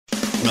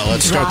No,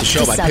 let's start the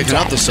show by picking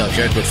up the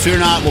subject, but fear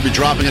not, we'll be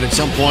dropping it at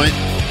some point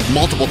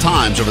multiple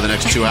times over the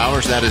next 2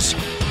 hours. That is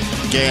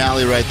Gay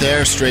Alley right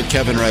there, Straight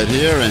Kevin right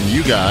here, and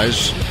you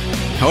guys,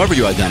 however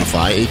you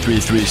identify,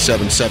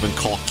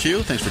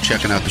 833-77-CALL-Q. Thanks for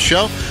checking out the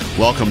show.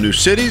 Welcome new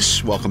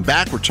cities, welcome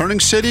back, returning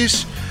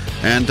cities,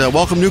 and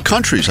welcome new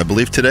countries. I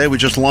believe today we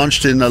just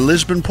launched in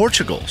Lisbon,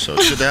 Portugal, so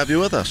it's good to have you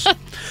with us.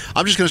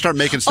 I'm just going to start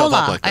making stuff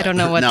up like that. I don't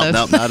know what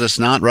No, that is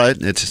not right.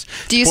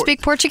 Do you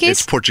speak Portuguese?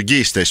 It's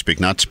Portuguese they speak,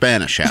 not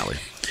Spanish, Allie.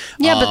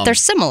 Yeah, but they're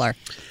similar.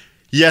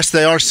 Yes,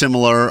 they are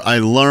similar. I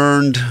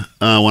learned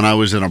when I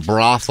was in a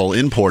brothel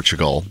in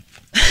Portugal.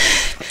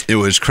 It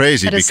was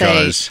crazy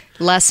because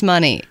less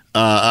money.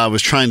 I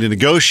was trying to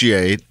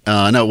negotiate.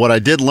 No, what I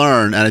did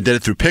learn, and I did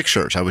it through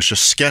pictures. I was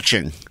just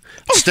sketching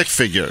stick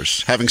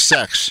figures, having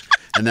sex,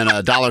 and then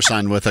a dollar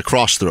sign with a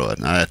cross through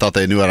it. I thought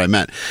they knew what I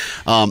meant.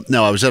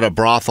 No, I was at a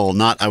brothel.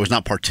 I was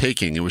not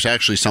partaking. It was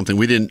actually something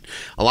we didn't.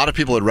 A lot of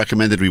people had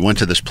recommended we went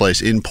to this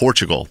place in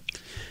Portugal.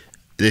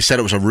 They said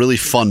it was a really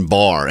fun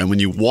bar, and when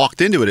you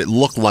walked into it, it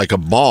looked like a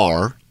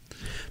bar.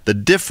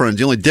 The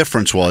only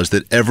difference was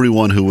that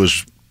everyone who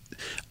was,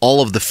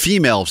 all of the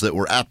females that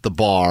were at the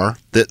bar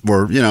that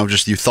were,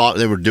 you thought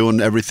they were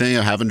doing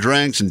everything, having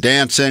drinks and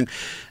dancing.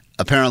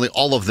 Apparently,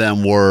 all of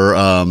them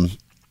were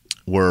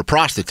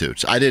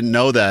prostitutes. I didn't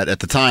know that at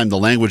the time. The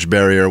language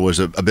barrier was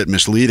a bit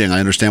misleading. I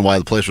understand why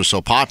the place was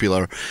so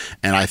popular,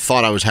 and I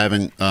thought I was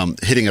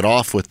hitting it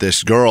off with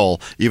this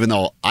girl, even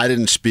though I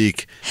didn't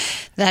speak.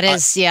 That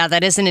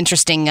is an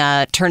interesting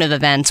turn of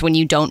events when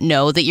you don't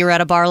know that you're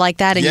at a bar like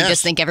that, and you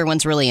just think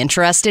everyone's really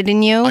interested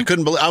in you. I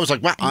couldn't believe. I was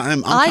like, wow,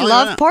 I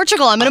love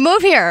Portugal. I'm going to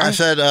move here. I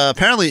said,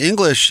 apparently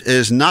English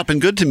has not been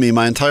good to me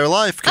my entire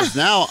life, because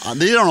now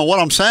they don't know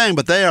what I'm saying,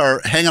 but they are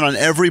hanging on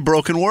every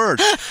broken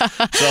word.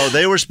 So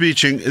they were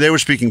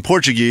speaking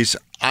Portuguese.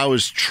 I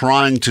was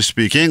trying to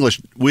speak English.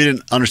 We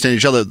didn't understand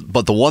each other,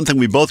 but the one thing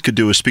we both could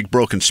do is speak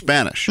broken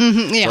Spanish.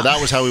 Mm-hmm, yeah. So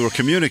that was how we were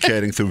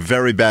communicating through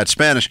very bad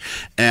Spanish.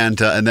 And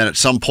then at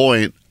some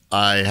point,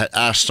 I had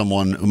asked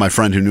someone, my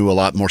friend who knew a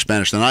lot more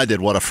Spanish than I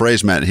did, what a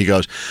phrase meant. And he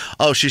goes,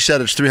 "Oh, she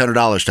said it's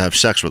 $300 to have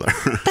sex with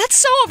her." That's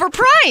so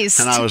overpriced.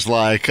 And I was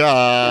like,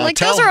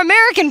 those are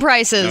American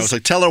prices. I was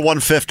like, tell her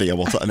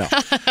 $150. No.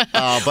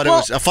 But it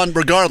was a fun,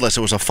 regardless,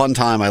 it was a fun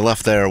time. I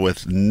left there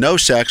with no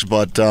sex,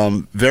 but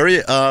I'll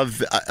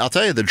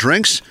tell you, the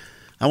drinks,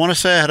 I want to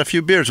say I had a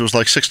few beers. It was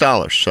like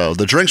 $6. So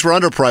the drinks were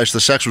underpriced. The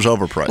sex was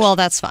overpriced. Well,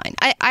 that's fine.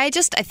 I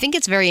think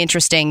it's very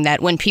interesting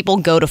that when people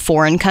go to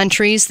foreign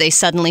countries, they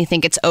suddenly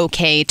think it's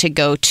okay to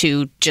go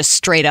to just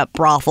straight up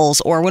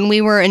brothels. Or when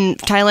we were in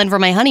Thailand for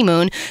my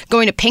honeymoon,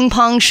 going to ping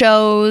pong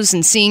shows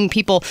and seeing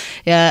people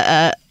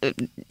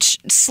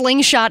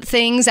slingshot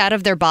things out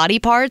of their body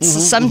parts.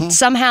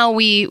 Somehow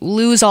we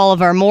lose all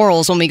of our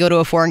morals when we go to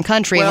a foreign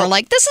country. And we're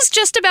like, this is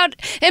just about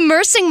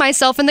immersing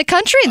myself in the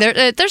country.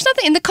 There's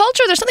nothing in the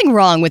culture. There's nothing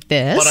wrong with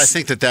this. But I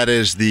think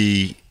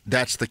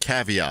that's the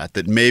caveat,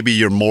 that maybe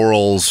your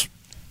morals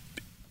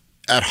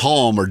at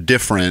home are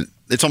different.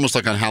 It's almost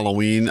like on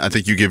Halloween. I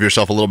think you give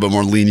yourself a little bit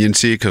more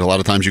leniency, because a lot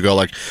of times you go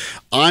like,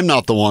 I'm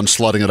not the one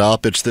slutting it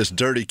up. It's this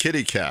dirty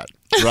kitty cat,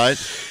 right?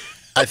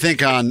 I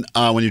think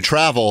when you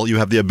travel, you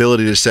have the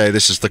ability to say,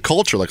 this is the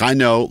culture. Like I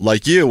know,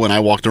 like you, when I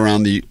walked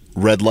around the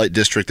red light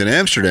district in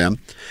Amsterdam,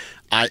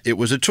 it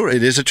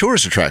is a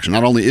tourist attraction.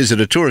 Not only is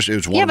it a tourist, it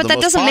was one of the most popular. Yeah,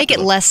 but that doesn't make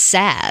it less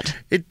sad.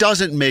 It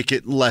doesn't make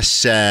it less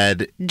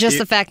sad. Just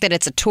the fact that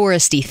it's a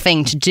touristy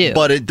thing to do.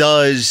 But it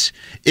does.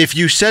 If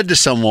you said to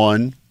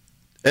someone,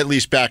 at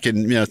least back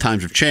in,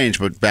 times have changed,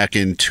 but back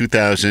in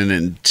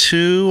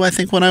 2002, I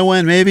think when I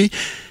went, maybe,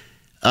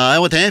 I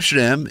went to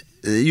Amsterdam.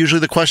 Usually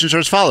the questions are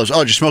as follows. Oh,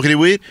 did you smoke any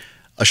weed?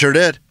 I sure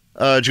did.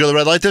 Did you go to the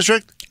red light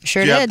district?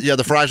 Sure did. You had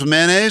the fries with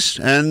mayonnaise,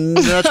 and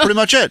that's pretty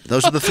much it.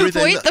 Those are the three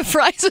things. Wait, the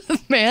fries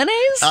with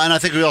mayonnaise? And I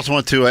think we also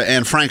went to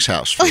Anne Frank's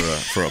house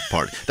for a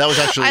party. That was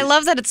actually. I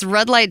love that it's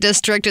red light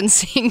district and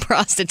seeing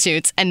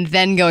prostitutes, and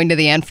then going to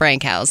the Anne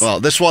Frank house. Well,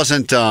 this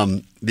wasn't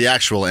the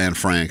actual Anne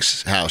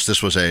Frank's house.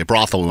 This was a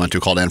brothel we went to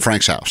called Anne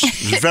Frank's house.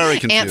 It was very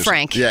confusing. Aunt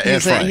Frank. Yeah,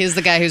 Aunt Frank. He's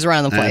the guy who's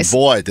around the place. And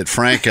boy, did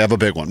Frank have a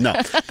big one. No,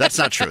 that's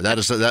not true.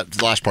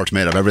 That last part's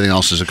made up. Everything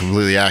else is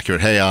completely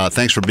accurate. Hey,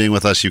 thanks for being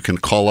with us. You can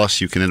call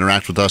us. You can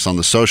interact with us on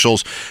the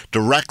socials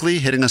directly,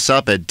 hitting us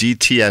up at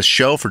DTS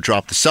Show for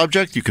Drop the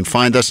Subject. You can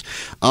find us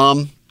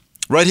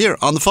right here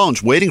on the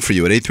phones, waiting for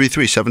you at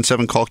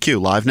 833-77-CALL-Q,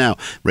 live now,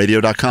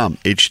 radio.com,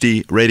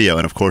 HD radio,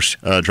 and of course,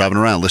 driving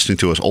around, listening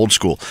to us old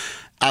school.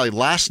 Allie,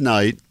 last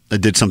night I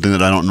did something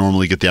that I don't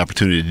normally get the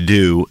opportunity to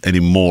do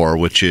anymore,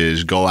 which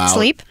is go out.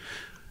 Sleep?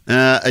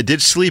 I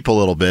did sleep a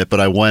little bit, but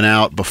I went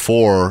out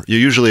before.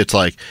 Usually it's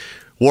like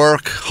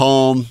work,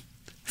 home,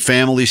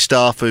 family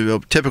stuff,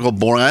 typical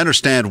boring. I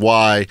understand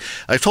why.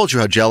 I've told you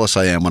how jealous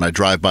I am when I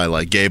drive by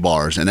like gay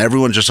bars, and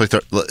everyone's just like,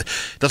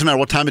 doesn't matter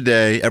what time of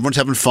day, everyone's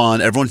having fun,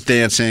 everyone's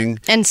dancing.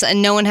 And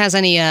no one has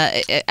any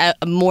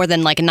more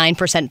than like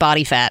 9%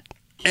 body fat.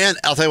 And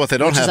I'll tell you what they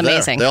don't have there.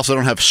 Amazing. They also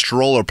don't have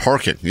stroller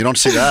parking. You don't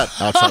see that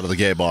outside of the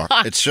gay bar.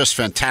 It's just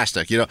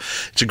fantastic.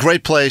 It's a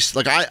great place.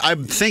 Like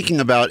I'm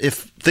thinking about,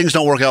 if things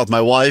don't work out with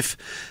my wife,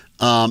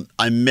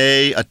 I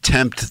may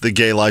attempt the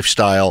gay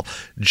lifestyle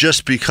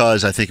just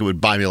because I think it would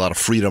buy me a lot of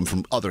freedom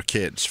from other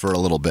kids for a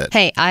little bit.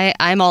 Hey,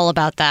 I'm all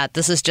about that.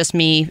 This is just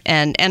me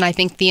and I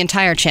think the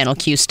entire Channel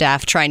Q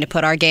staff trying to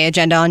put our gay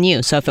agenda on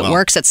you. So if it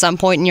works at some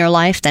point in your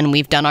life, then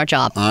we've done our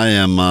job. I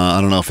am, I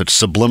don't know if it's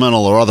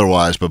subliminal or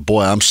otherwise, but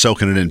boy, I'm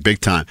soaking it in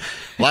big time.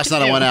 Last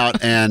night I went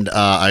out and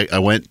I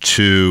went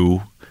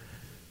to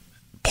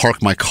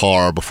park my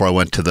car before I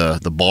went to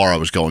the bar I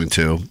was going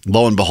to.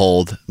 Lo and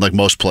behold, like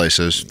most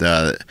places,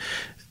 there's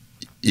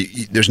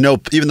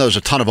no, even though there's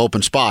a ton of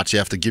open spots, you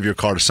have to give your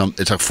car to some,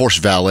 it's a forced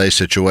valet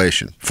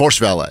situation. Forced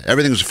valet.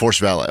 Everything's a forced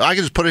valet. I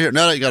can just put it here.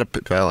 No, you got to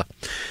put valet.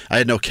 I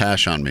had no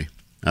cash on me.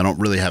 I don't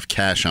really have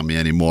cash on me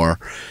anymore.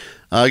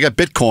 I got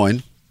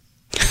Bitcoin.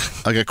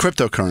 I got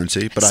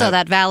cryptocurrency. But so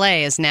that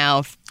valet is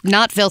now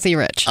not filthy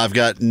rich. I've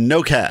got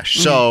no cash.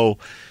 So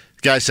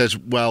the guy says,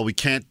 well, we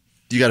can't,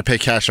 you got to pay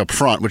cash up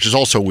front, which is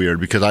also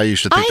weird because I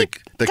used to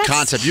think the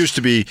concept used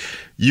to be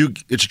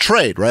it's a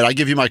trade, right? I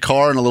give you my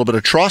car and a little bit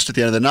of trust at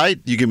the end of the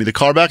night. You give me the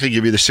car back. I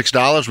give you the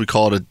 $6. We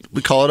call it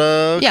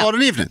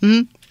an evening.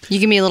 Mm-hmm. You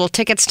give me a little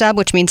ticket stub,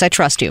 which means I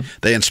trust you.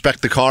 They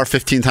inspect the car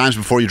 15 times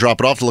before you drop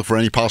it off to look for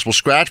any possible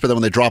scratch. But then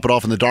when they drop it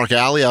off in the dark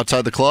alley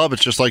outside the club,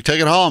 it's just like, take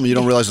it home. You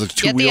don't realize there's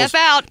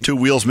two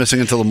wheels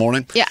missing until the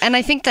morning. Yeah, and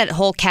I think that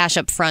whole cash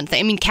up front thing,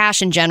 I mean,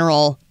 cash in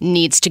general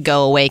needs to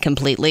go away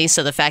completely.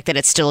 So the fact that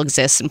it still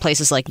exists in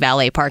places like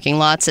valet parking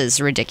lots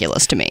is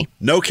ridiculous to me.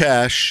 No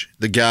cash.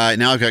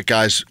 Now I've got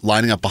guys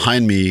lining up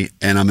behind me,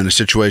 and I'm in a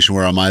situation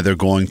where I'm either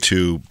going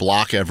to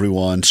block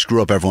everyone,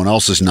 screw up everyone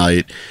else's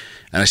night.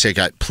 And I say,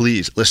 guy,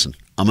 please, listen,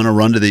 I'm going to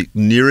run to the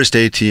nearest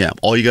ATM.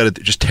 All you got to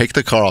do, just take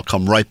the car. I'll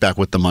come right back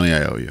with the money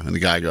I owe you. And the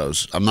guy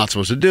goes, I'm not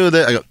supposed to do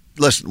that. I go,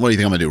 listen, what do you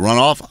think I'm going to do? Run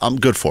off? I'm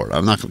good for it.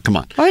 I'm not going to, come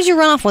on. Why would you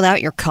run off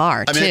without your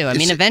car, too? I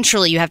mean,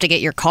 eventually you have to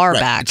get your car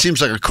back. It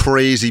seems like a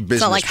crazy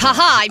business. It's not like,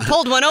 haha, I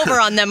pulled one over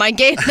on them. I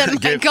gave them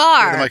my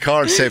car. Gave them my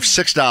car and saved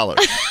 $6.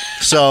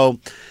 So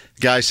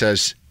the guy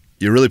says,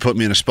 you really put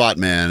me in a spot,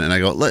 man. And I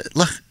go, look,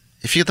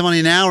 if you get the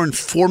money now or in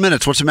 4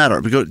 minutes, what's the matter?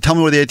 We go, tell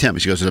me where the ATM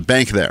is. He goes, there's a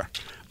bank there.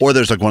 Or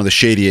there's like one of the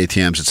shady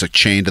ATMs. It's like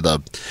chained to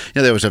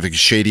they always have like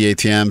shady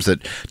ATMs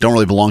that don't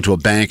really belong to a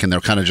bank, and they're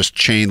kind of just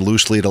chained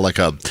loosely to like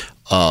a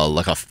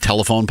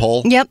telephone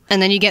pole. Yep,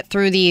 and then you get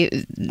through the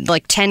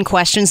 10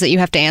 questions that you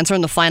have to answer,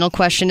 and the final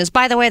question is,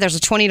 by the way, there's a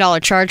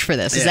 $20 charge for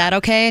this. Is that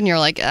okay? And you're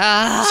like,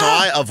 ah. So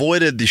I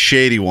avoided the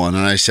shady one,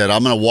 and I said,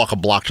 I'm going to walk a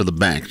block to the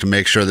bank to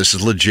make sure this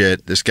is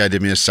legit. This guy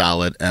did me a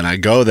solid, and I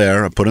go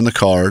there, I put in the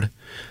card,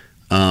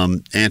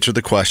 answered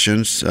the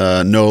questions.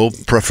 No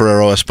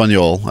prefiero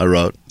español, I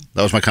wrote.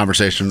 That was my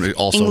conversation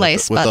also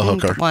English, with the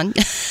hooker. One.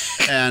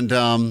 And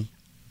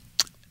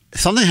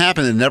something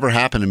happened that never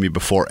happened to me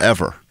before,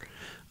 ever.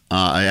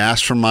 I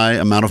asked for my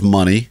amount of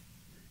money.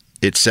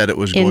 It said it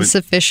was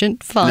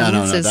insufficient funds.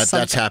 No.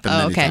 That's happened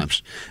many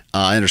times.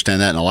 I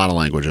understand that in a lot of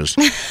languages.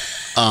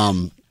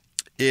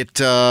 It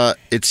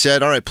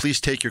said, all right,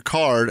 please take your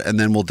card, and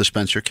then we'll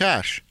dispense your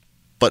cash.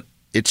 But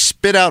it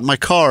spit out my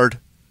card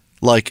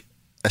like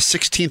a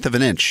 1/16 of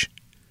an inch.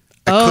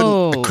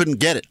 I couldn't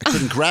get it. I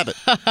couldn't grab it.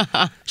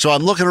 So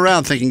I'm looking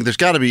around thinking there's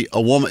got to be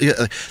a woman.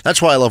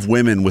 That's why I love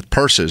women with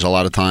purses a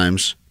lot of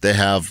times. They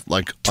have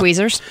like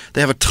tweezers. They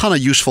have a ton of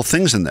useful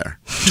things in there.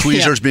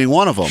 Tweezers being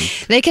one of them.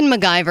 They can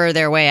MacGyver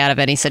their way out of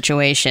any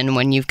situation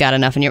when you've got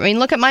enough in your. I mean,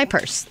 look at my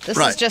purse. This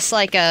is just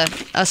like a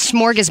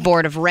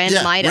smorgasbord of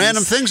random items.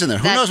 Random things in there.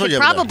 Who knows what you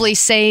have? Probably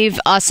save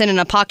us in an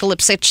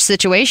apocalyptic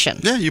situation.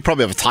 Yeah, you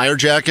probably have a tire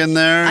jack in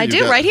there. I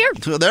do, right here.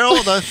 There.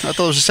 I thought it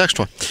was a sex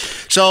toy.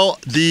 So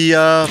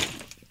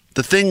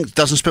the thing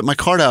doesn't spit my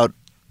card out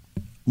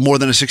more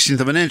than a 1/16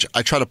 of an inch.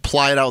 I try to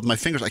ply it out with my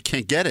fingers. I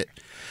can't get it.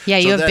 Yeah,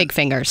 you have big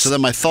fingers. So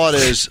then my thought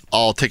is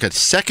I'll take a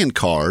second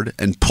card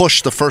and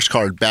push the first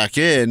card back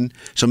in,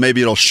 so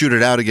maybe it'll shoot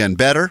it out again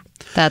better.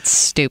 That's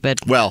stupid.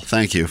 Well,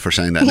 thank you for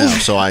saying that now.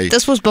 So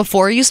This was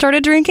before you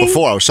started drinking?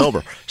 Before I was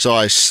sober. So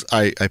I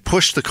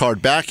pushed the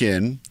card back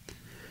in,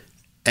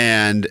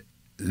 and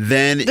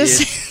then the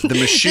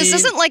machine... This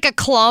isn't like a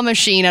claw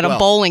machine at a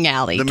bowling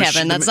alley,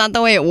 Kevin. That's not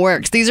the way it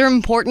works. These are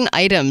important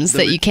items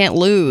that you can't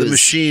lose. The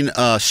machine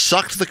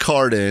sucked the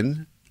card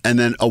in, and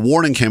then a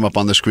warning came up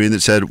on the screen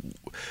that said,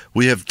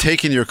 we have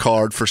taken your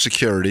card for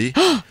security.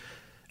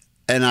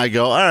 And I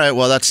go, all right,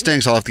 well, that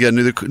stinks. I'll have to get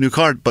a new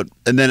card.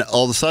 And then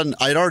all of a sudden,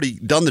 I'd already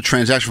done the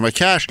transaction for my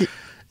cash.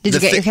 Did you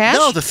get your cash?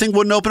 No, the thing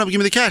wouldn't open up and give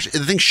me the cash. The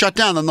thing shut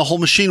down. Then the whole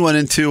machine went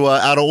into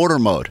out of order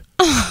mode.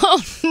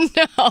 Oh,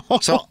 no.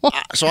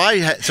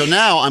 So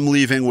now I'm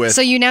leaving with...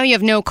 So now you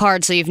have no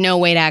card, so you have no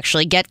way to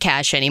actually get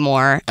cash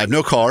anymore. I have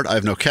no card. I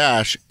have no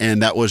cash.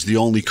 And that was the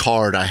only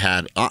card I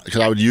had.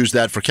 Because I would use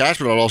that for cash,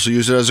 but I'd also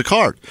use it as a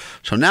card.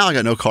 So now I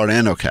got no card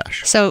and no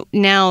cash. So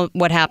now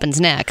what happens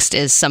next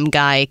is some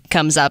guy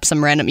comes up,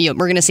 some random... we're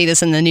going to see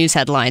this in the news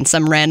headlines.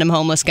 Some random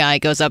homeless guy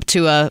goes up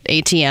to a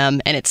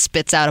ATM, and it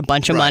spits out a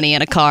bunch of money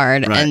and a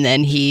card, and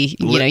then he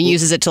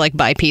uses it to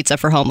buy pizza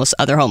for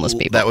other homeless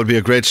people. That would be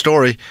a great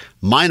story.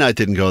 My night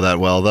didn't go that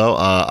well, though.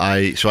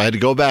 So I had to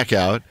go back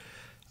out.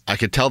 I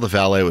could tell the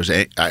valet was.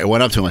 I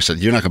went up to him. I said,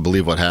 "You're not gonna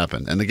believe what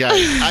happened." And the guy,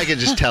 I could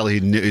just tell he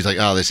knew. He's like,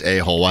 "Oh, this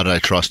a-hole. Why did I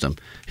trust him?"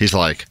 He's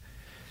like,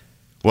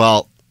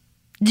 "Well."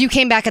 You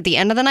came back at the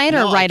end of the night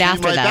or right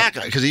after that?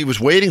 Because he was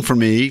waiting for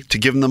me to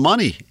give him the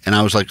money. And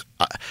I was like,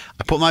 I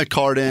put my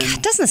card in.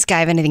 Doesn't this guy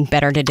have anything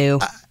better to do?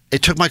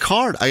 It took my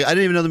card. I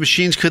didn't even know the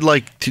machines could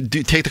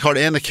take the card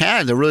and the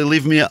cash. They're really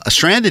leaving me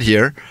stranded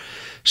here.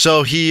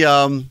 So he,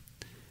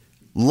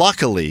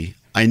 luckily,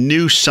 I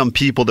knew some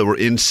people that were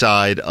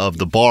inside of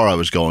the bar I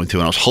was going to,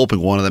 and I was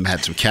hoping one of them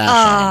had some cash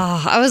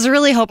on. I was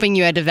really hoping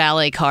you had to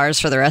valet cars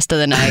for the rest of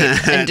the night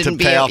and to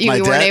pay off my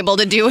you debt. weren't able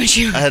to do what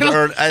you I had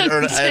earned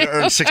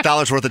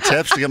 $6 worth of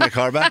tips to get my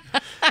car back.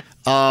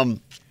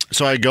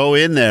 So I go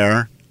in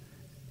there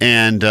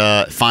and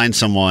find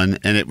someone,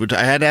 and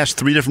I had to ask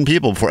 3 different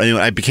people before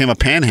anyone. I became a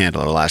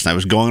panhandler last night. I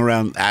was going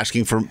around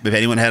asking for if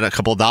anyone had a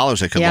couple of dollars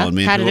they could loan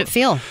me. How did it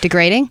feel?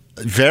 Degrading?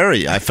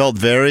 Very. I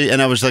felt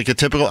and I was like a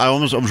typical. I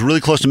was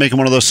really close to making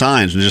one of those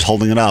signs and just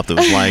holding it up. It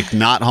was like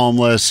not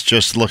homeless,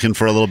 just looking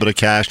for a little bit of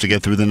cash to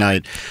get through the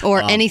night.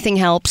 Or anything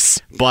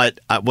helps. But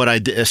what I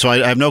did, so I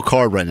have no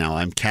card right now.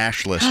 I'm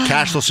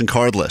cashless and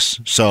cardless.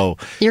 So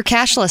you're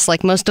cashless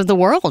like most of the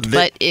world,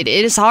 but it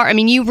is hard. I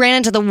mean, you ran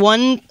into the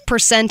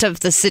 1% of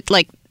the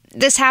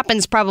this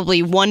happens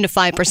probably 1 to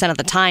 5% of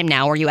the time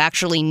now, where you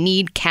actually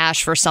need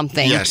cash for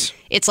something. Yes.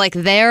 It's like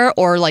there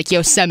or like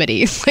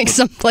Yosemite, like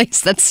someplace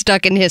that's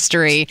stuck in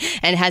history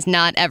and has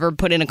not ever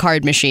put in a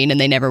card machine, and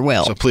they never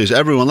will. So please,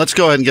 everyone, let's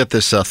go ahead and get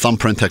this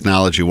thumbprint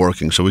technology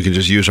working so we can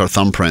just use our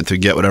thumbprint to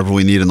get whatever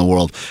we need in the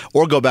world.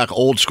 Or go back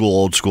old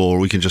school, where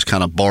we can just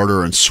kind of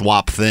barter and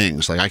swap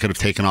things. Like I could have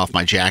taken off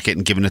my jacket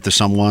and given it to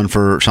someone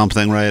for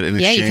something, right? In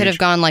exchange. You could have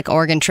gone like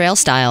Oregon Trail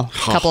style.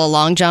 A couple of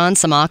Long Johns,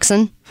 some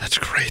oxen. That's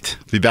great.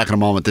 Be back in a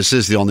moment. This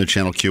is the all-new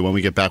Channel Q. When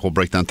we get back, we'll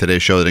break down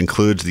today's show. That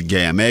includes the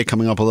GAMA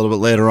coming up a little bit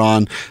later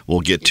on.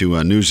 We'll get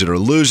to News It or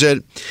Lose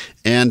It.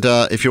 And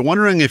if you're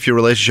wondering if your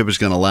relationship is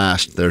going to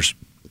last, there's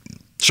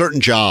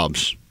certain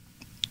jobs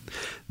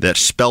that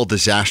spell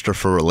disaster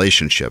for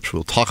relationships.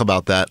 We'll talk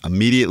about that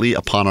immediately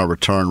upon our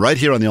return right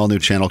here on the all-new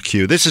Channel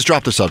Q. This is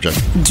Drop the Subject.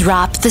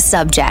 Drop the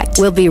Subject.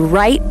 We'll be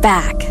right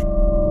back.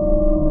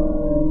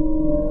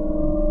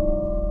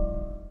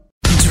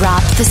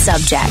 Drop the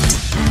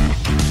Subject.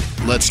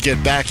 Let's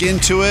get back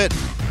into it.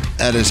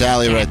 That is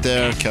Allie right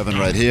there, Kevin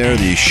right here.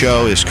 The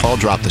show is called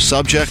Drop the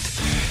Subject.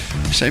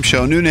 Same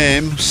show, new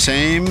name,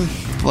 same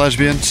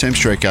lesbian, same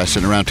straight guy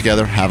sitting around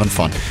together, having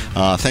fun.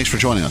 Thanks for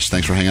joining us.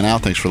 Thanks for hanging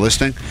out. Thanks for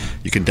listening.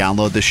 You can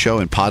download this show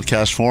in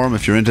podcast form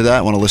if you're into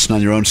that, want to listen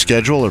on your own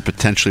schedule or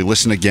potentially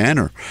listen again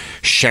or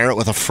share it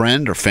with a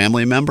friend or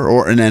family member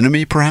or an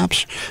enemy,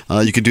 perhaps.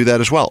 You can do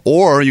that as well.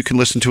 Or you can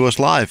listen to us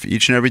live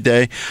each and every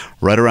day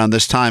right around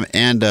this time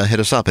and hit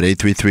us up at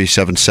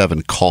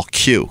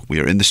 833-77-CALL-Q. We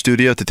are in the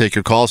studio to take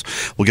your calls.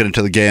 We'll get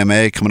into the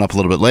GAMA coming up a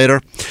little bit later.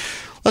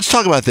 Let's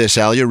talk about this,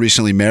 Al. You're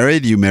recently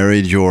married. You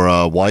married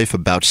your wife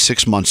about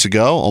 6 months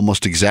ago.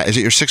 Almost exact. Is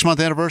it your 6-month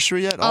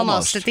anniversary yet?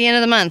 Almost. At the end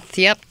of the month.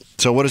 Yep.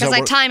 So what does that work?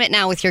 Because I time it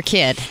now with your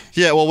kid.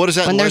 Yeah, well, what is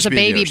that when there's a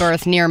baby years?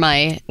 birth near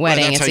my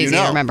wedding, it's easy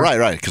to remember.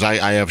 Right. Because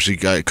I obviously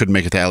couldn't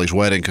make it to Allie's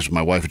wedding because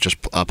my wife had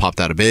just popped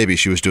out a baby.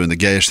 She was doing the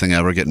gayest thing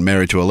ever, getting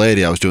married to a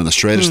lady. I was doing the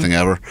straightest thing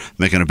ever,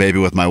 making a baby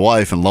with my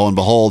wife. And lo and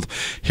behold,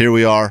 here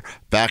we are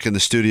back in the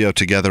studio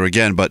together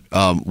again. But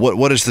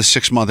what is the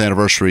 6-month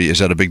anniversary? Is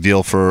that a big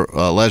deal for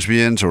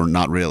lesbians or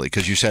not really?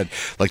 Because you said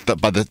like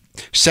by the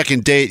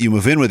second date you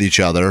move in with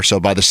each other. So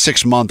by the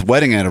 6-month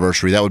wedding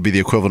anniversary, that would be the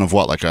equivalent of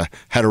what, like a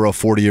hetero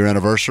 40-year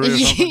anniversary or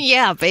something?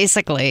 Yeah,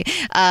 basically.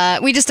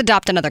 We just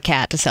adopt another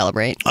cat to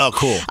celebrate. Oh,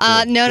 cool.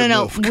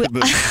 No.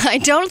 I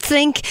don't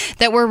think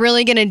that we're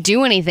really going to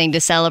do anything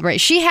to celebrate.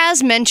 She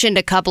has mentioned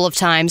a couple of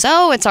times,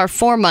 oh, it's our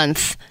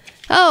 4-month.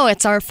 Oh,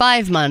 it's our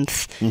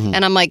 5-month.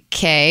 And I'm like,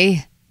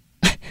 okay.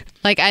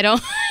 Like, I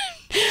don't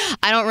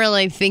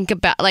really think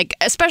about, like,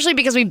 especially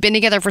because we've been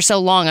together for so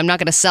long, I'm not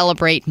going to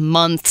celebrate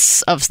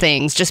months of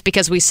things just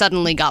because we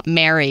suddenly got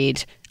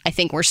married. I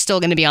think we're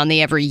still going to be on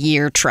the every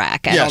year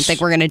track. I don't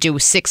think we're going to do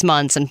 6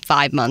 months and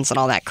 5 months and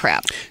all that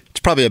crap. It's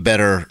probably a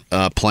better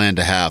plan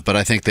to have, but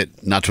I think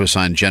that not to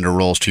assign gender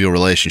roles to your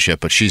relationship,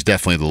 but she's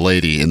definitely the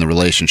lady in the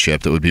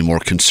relationship that would be more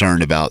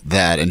concerned about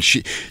that, and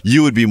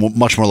you would be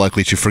much more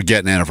likely to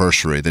forget an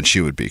anniversary than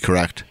she would be,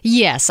 correct?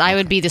 Yes, I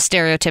would be the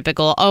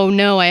stereotypical, oh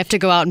no, I have to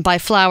go out and buy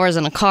flowers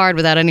and a card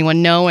without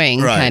anyone knowing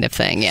kind of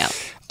thing, yeah.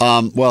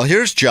 Well,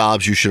 here's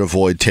jobs you should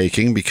avoid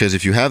taking, because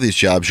if you have these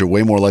jobs, you're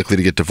way more likely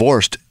to get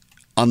divorced.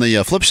 On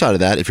the flip side of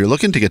that, if you're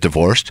looking to get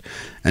divorced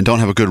and don't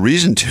have a good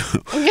reason to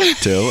take one of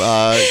these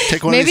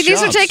jobs. Maybe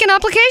these are taking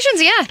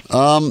applications,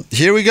 yeah.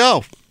 Here we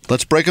go.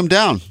 Let's break them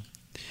down.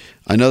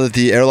 I know that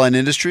the airline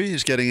industry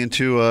is getting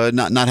into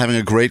not having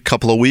a great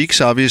couple of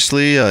weeks,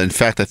 obviously. In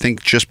fact, I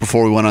think just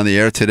before we went on the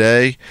air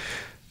today,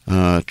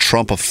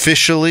 Trump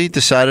officially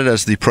decided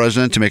as the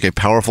president to make a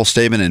powerful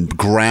statement and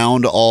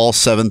ground all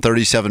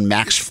 737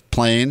 MAX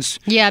planes.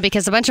 Yeah,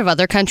 because a bunch of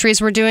other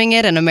countries were doing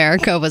it, and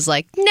America was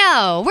like,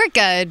 no, we're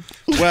good.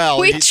 Well,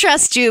 we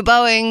trust you,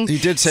 Boeing. He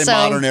did say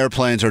modern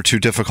airplanes are too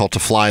difficult to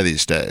fly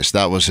these days.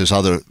 That was his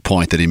other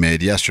point that he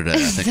made yesterday, I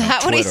think. Is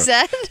that what he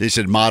said? He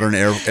said modern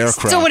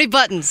aircraft so many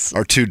buttons.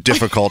 are too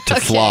difficult to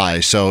fly.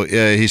 So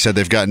he said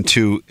they've gotten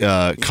too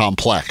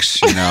complex,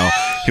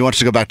 He wants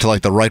to go back to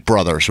like the Wright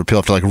brothers, where people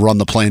have to like run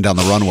the plane down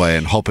the runway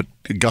and hope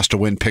a gust of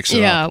wind picks it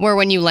up. Yeah, where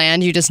when you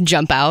land, you just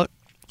jump out.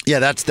 Yeah,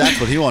 that's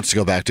what he wants to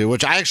go back to,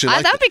 which I actually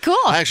like. That would be cool.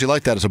 I actually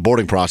like that as a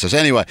boarding process.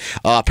 Anyway,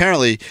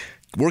 apparently,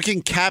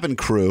 working cabin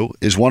crew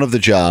is one of the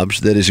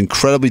jobs that is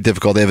incredibly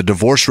difficult. They have a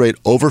divorce rate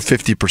over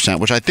 50%,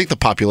 which I think the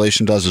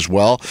population does as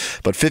well,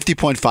 but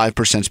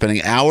 50.5%,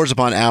 spending hours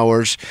upon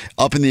hours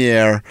up in the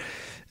air.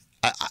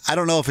 I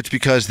don't know if it's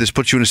because this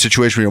puts you in a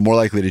situation where you're more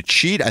likely to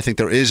cheat. I think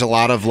there is a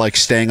lot of like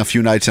staying a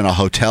few nights in a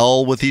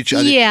hotel with each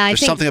other. Yeah,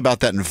 there's something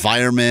about that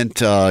environment,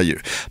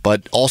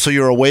 but also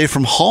you're away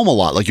from home a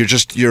lot. Like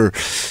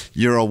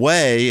you're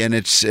away, and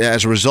it's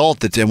as a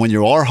result and when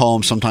you are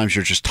home, sometimes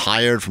you're just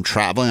tired from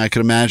traveling. I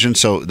could imagine.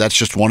 So that's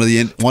just one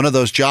of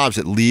those jobs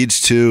that leads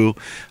to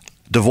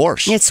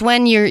divorce. It's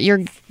when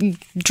you're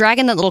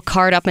dragging that little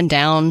cart up and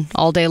down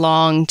all day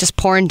long, just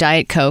pouring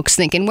Diet Cokes,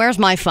 thinking, "Where's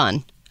my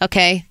fun?"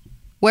 Okay.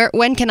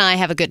 When can I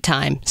have a good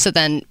time? So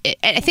then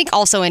I think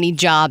also any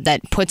job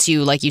that puts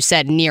you, like you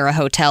said, near a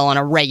hotel on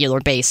a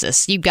regular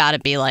basis, you got to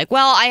be like,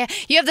 well,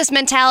 you have this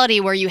mentality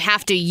where you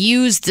have to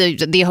use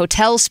the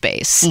hotel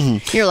space.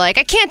 Mm-hmm. You're like,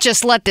 I can't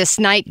just let this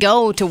night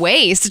go to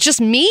waste. It's just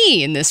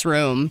me in this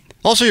room.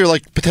 Also, you're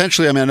like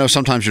potentially, I know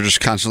sometimes you're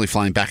just constantly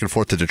flying back and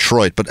forth to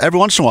Detroit, but every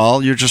once in a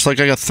while, you're just like,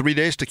 I got 3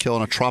 days to kill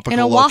in a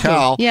tropical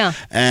locale. Yeah.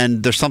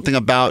 And there's something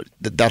about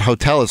that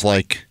hotel is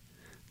like,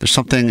 there's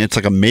something, it's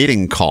like a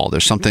mating call.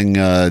 There's something...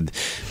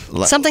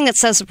 something that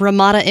says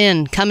Ramada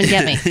Inn, come and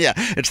get me. Yeah,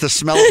 it's the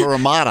smell of a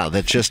Ramada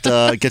that just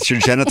gets your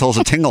genitals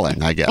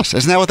a-tingling, I guess.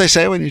 Isn't that what they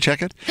say when you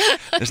check it?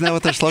 Isn't that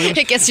what their slogan is?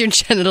 It gets your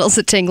genitals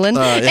a-tingling.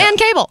 Yeah. And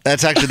cable.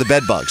 That's actually the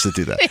bed bugs that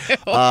do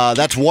that.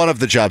 That's one of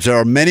the jobs. There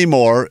are many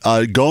more.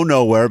 Go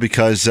nowhere,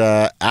 because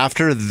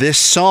after this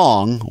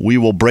song, we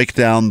will break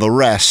down the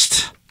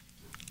rest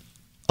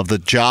of the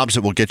jobs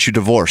that will get you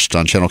divorced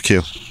on Channel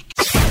Q.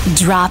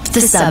 Drop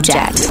the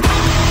subject.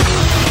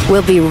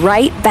 We'll be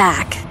right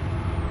back.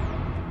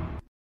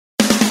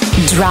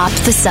 Drop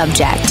the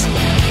subject.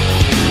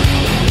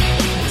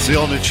 It's the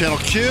all-new Channel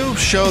Q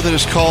show that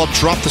is called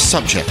Drop the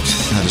Subject.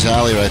 That is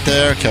Allie right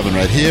there, Kevin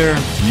right here.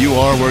 You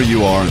are where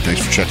you are, and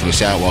thanks for checking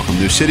us out. Welcome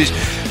to New Cities.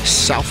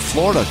 South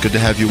Florida, good to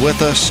have you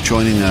with us.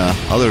 Joining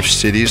other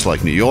cities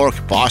like New York,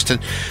 Boston,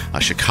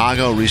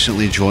 Chicago,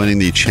 recently joining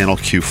the Channel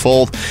Q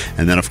fold.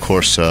 And then, of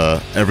course,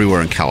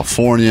 everywhere in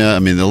California. I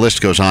mean, the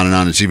list goes on and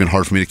on. It's even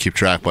hard for me to keep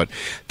track, but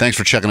thanks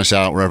for checking us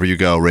out wherever you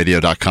go.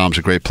 Radio.com is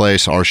a great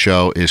place. Our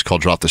show is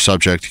called Drop the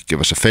Subject. Give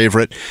us a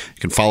favorite. You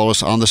can follow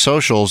us on the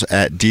socials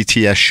at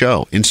DTS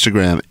Show,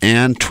 Instagram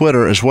and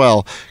Twitter as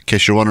well, in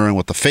case you're wondering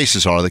what the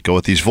faces are that go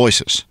with these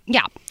voices.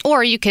 Yeah.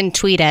 Or you can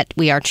tweet at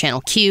We Are Channel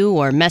Q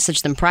or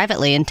message them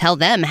privately and tell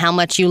them how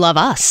much you love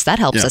us. That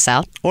helps us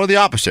out. Or the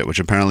opposite,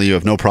 which apparently you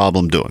have no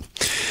problem doing.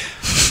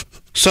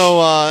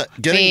 So,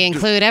 we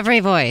include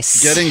every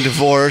voice. Getting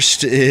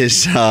divorced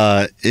is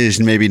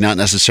maybe not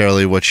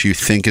necessarily what you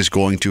think is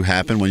going to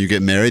happen when you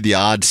get married. The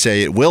odds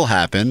say it will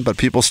happen, but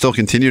people still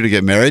continue to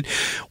get married.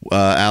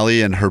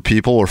 Allie and her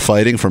people were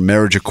fighting for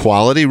marriage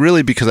equality,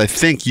 really because I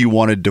think you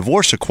wanted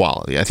divorce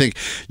equality. I think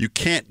you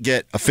can't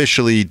get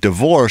officially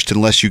divorced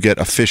unless you get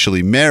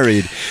officially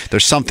married.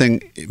 There's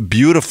something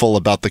beautiful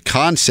about the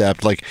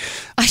concept. Like,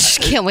 I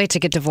just can't wait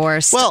to get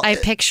divorced. Well, I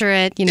picture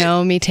it,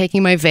 me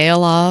taking my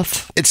veil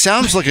off. It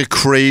sounds like a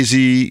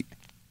crazy...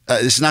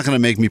 this is not going to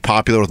make me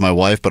popular with my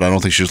wife, but I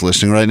don't think she's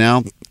listening right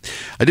now.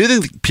 I do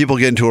think people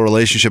get into a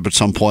relationship at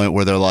some point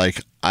where they're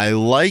like, I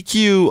like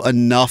you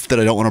enough that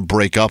I don't want to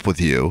break up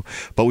with you,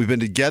 but we've been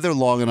together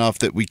long enough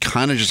that we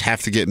kind of just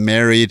have to get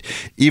married,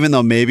 even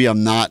though maybe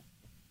I'm not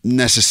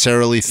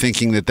necessarily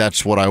thinking that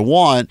that's what I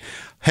want.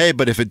 Hey,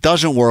 but if it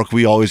doesn't work,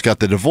 we always got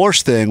the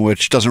divorce thing,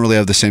 which doesn't really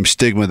have the same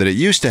stigma that it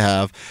used to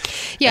have.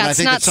 Yeah, it's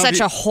not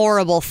such a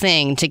horrible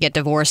thing to get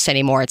divorced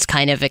anymore. It's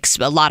kind of,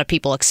 a lot of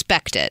people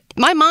expect it.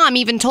 My mom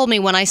even told me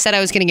when I said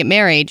I was going to get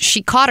married,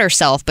 she caught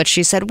herself, but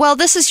she said, well,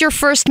 this is your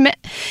first,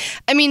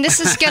 this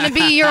is going to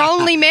be your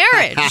only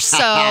marriage,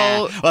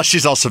 so. Well,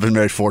 she's also been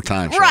married 4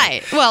 times.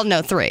 Right. Well,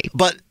 no, 3.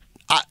 But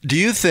do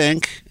you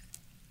think,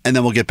 and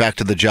then we'll get back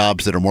to the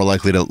jobs that are more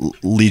likely to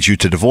lead you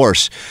to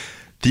divorce,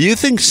 do you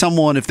think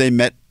someone,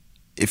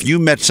 if you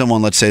met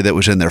someone, let's say, that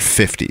was in their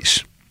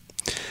 50s,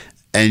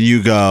 and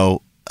you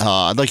go,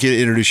 I'd like you to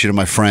introduce you to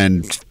my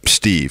friend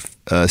Steve.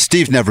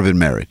 Steve's never been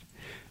married.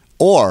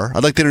 Or,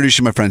 I'd like to introduce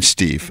you to my friend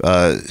Steve.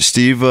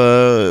 Steve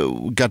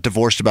got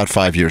divorced about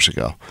 5 years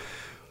ago.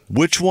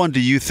 Which one do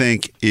you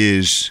think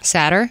is...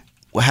 sadder?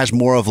 Has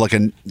more of like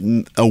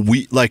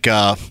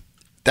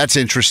that's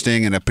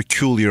interesting in a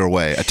peculiar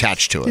way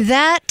attached to it.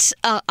 That,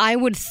 I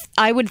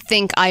would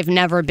think I've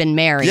never been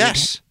married.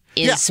 Yes.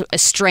 is a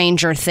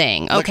stranger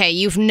thing. Okay,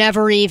 you've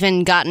never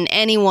even gotten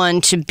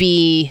anyone to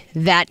be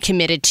that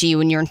committed to you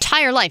in your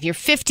entire life. Your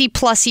 50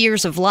 plus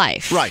years of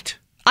life. Right.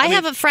 I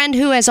have a friend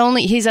who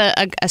he's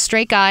a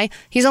straight guy.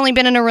 He's only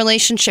been in a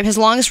relationship, his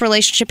longest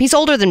relationship. He's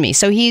older than me,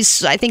 so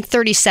he's, I think,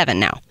 37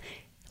 now.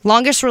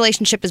 Longest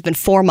relationship has been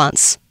 4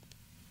 months.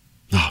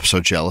 Oh, I'm so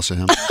jealous of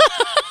him.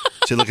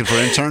 Is he looking for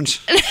interns?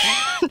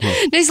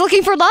 He's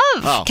looking for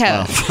love,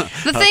 Kev. well.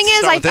 The thing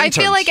is, I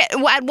feel like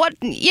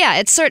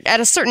at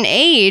a certain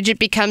age, it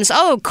becomes,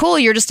 oh, cool,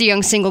 you're just a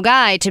young single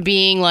guy, to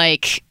being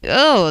like,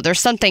 oh, there's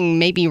something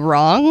maybe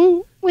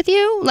wrong with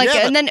you?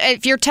 And then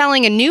if you're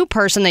telling a new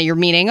person that you're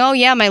meeting, oh,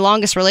 yeah, my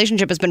longest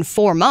relationship has been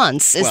 4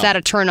 months, is that a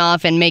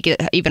turnoff and make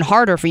it even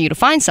harder for you to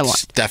find someone?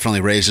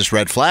 Definitely raises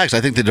red flags.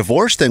 I think the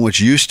divorce thing, which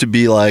used to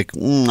be like,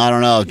 I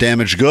don't know,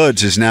 damaged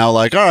goods, is now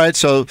like, all right,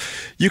 so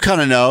you kind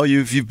of know,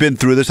 you've been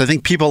through this. I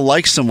think people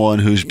like someone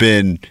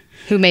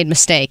who made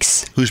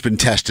mistakes. Who's been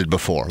tested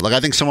before. Like, I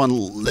think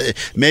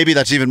maybe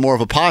that's even more of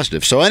a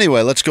positive. So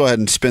anyway, let's go ahead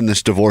and spin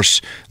this divorce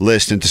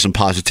list into some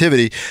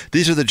positivity.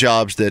 These are the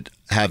jobs that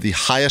have the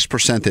highest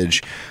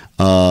percentage,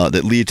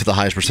 that lead to the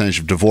highest percentage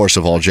of divorce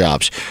of all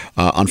jobs.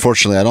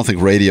 Unfortunately, I don't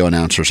think radio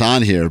announcers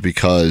on here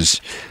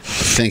because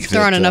I think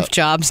there aren't enough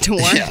jobs to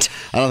warrant. Yeah,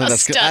 I don't think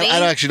that's good.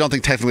 I actually don't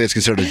think technically it's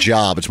considered a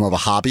job. It's more of a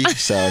hobby.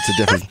 So it's a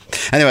different.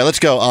 Anyway, let's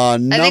go. I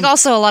think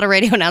also a lot of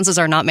radio announcers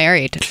are not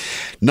married.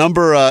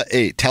 Number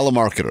 8,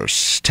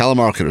 telemarketers.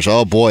 Telemarketers.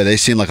 Oh boy, they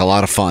seem like a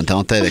lot of fun,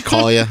 don't they? They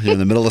call you. You're in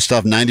the middle of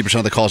stuff. 90%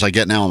 of the calls I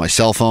get now on my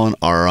cell phone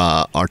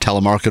are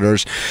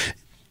telemarketers.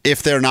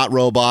 If they're not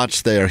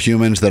robots, they are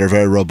humans that are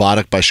very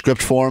robotic by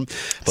script form.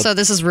 But so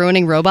this is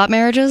ruining robot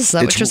marriages? Is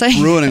that what you're saying?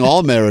 It's ruining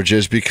all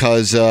marriages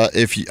because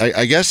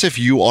I guess if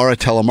you are a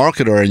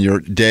telemarketer and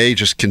your day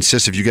just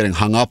consists of you getting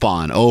hung up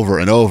on over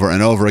and over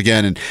and over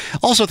again, and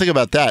also think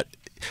about that.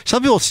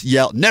 Some people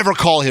yell, never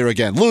call here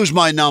again, lose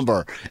my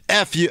number,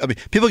 F you. I mean,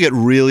 people get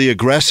really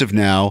aggressive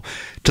now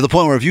to the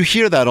point where if you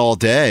hear that all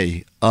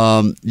day,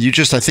 you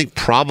just, I think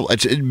probably,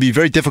 it'd be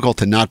very difficult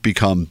to not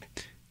become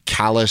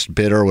callous,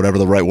 bitter, whatever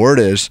the right word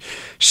is.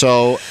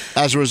 So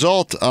as a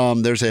result,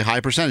 there's a high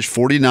percentage,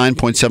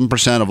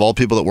 49.7% of all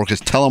people that work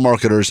as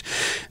telemarketers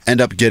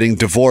end up getting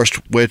divorced,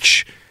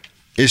 which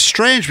is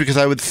strange because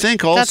I would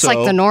think also... That's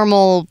like the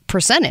normal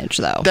percentage,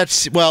 though.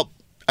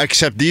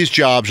 Except these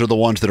jobs are the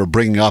ones that are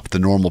bringing up the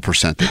normal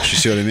percentage. You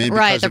see what I mean?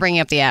 Right, they're bringing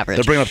up the average.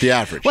 They're bringing up the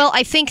average. Well,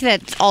 I think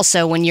that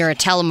also when you're a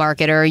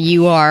telemarketer,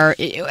 you are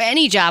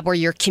any job where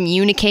you're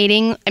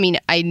communicating. I mean,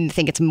 I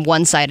think it's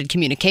one-sided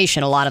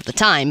communication a lot of the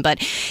time,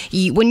 but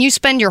when you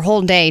spend your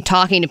whole day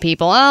talking to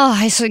people,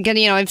 I've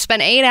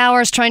spent 8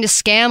 hours trying to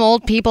scam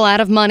old people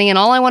out of money, and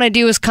all I want to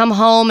do is come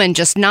home and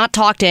just not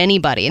talk to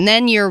anybody. And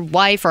then your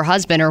wife or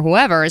husband or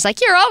whoever is like,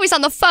 you're always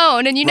on the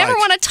phone and you never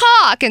want to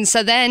talk. And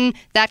so then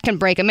that can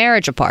break a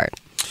marriage apart.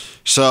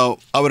 So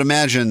I would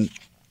imagine,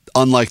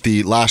 unlike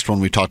the last one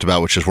we talked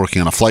about, which is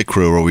working on a flight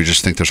crew, where we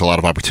just think there's a lot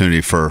of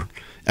opportunity for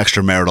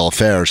extramarital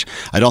affairs,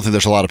 I don't think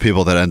there's a lot of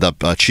people that end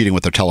up cheating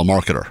with their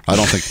telemarketer. I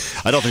don't think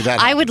that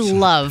happens. I would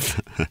love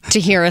to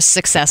hear a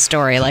success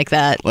story like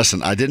that.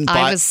 Listen, I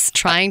was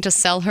trying to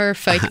sell her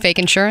fake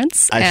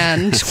insurance,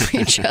 and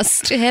we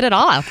just hit it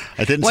off.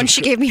 Once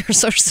she gave me her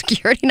social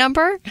security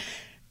number,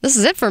 this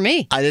is it for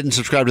me. I didn't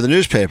subscribe to the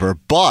newspaper,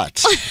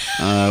 but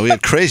we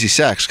had crazy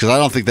sex because I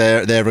don't think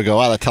they ever go,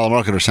 that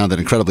telemarketer sounded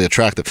incredibly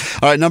attractive.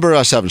 All right,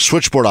 number 7,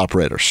 switchboard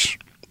operators,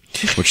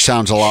 which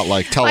sounds a lot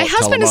like My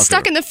husband is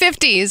stuck in the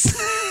 50s.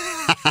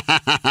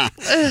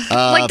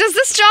 Does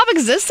this job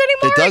exist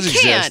anymore? It does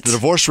exist. The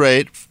divorce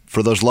rate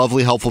for those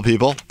lovely, helpful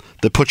people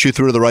that put you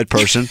through to the right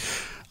person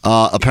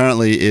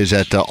apparently is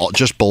at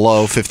just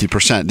below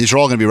 50%. These are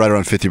all going to be right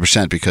around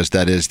 50% because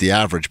that is the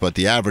average, but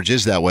the average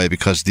is that way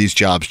because these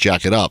jobs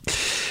jack it up.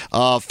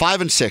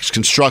 5 and 6,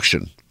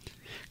 construction.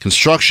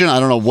 Construction, I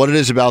don't know what it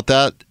is about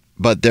that,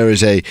 but there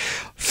is a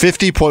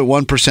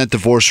 50.1%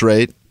 divorce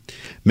rate.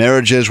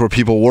 Marriages where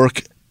people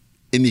work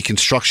in the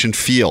construction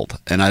field,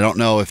 and I don't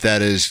know if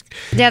that is...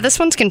 Yeah, this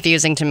one's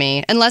confusing to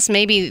me, unless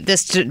maybe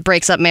this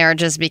breaks up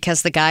marriages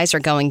because the guys are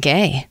going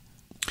gay.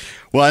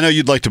 Well, I know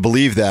you'd like to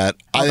believe that.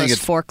 I think those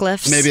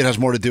forklifts. Maybe it has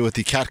more to do with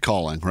the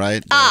catcalling,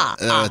 right?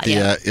 At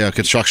the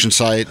construction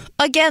site.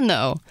 Again,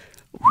 though,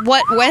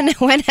 when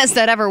has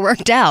that ever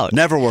worked out?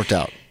 Never worked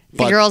out.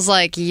 The girl's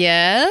like,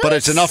 yes. But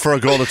it's enough for a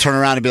girl to turn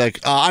around and be like,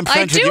 I'm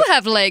friends with you. I do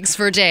have legs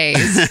for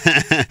days.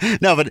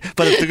 No, but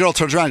if the girl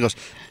turns around and goes,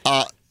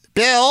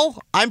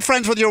 Bill, I'm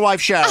friends with your wife,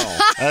 Cheryl.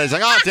 And he's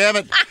like, oh, damn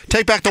it.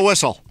 Take back the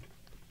whistle.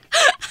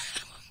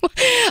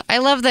 I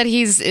love that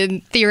he's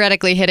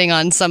theoretically hitting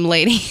on some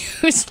lady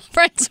who's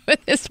friends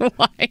with his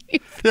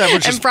wife. Yeah,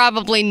 and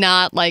probably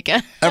not like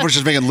a... Everyone's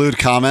just making lewd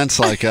comments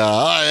like...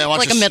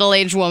 like a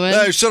middle-aged woman.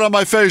 Hey, sit on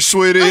my face,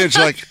 sweetie. And she's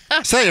like,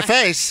 sit on your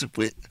face?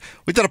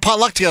 We did a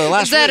potluck together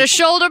last week. Is that a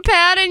shoulder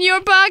pad in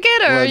your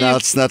pocket? Or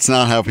that's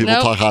not how people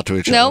talk hot to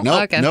each other.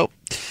 Nope. Okay. Nope.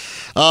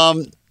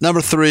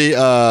 Number 3,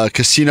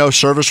 casino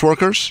service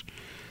workers.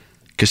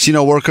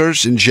 Casino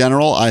workers in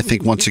general, I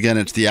think once again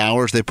it's the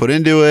hours they put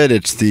into it.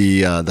 It's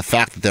the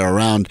fact that they're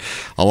around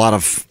a lot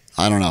of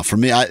I don't know. For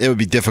me, it would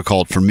be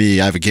difficult for me.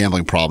 I have a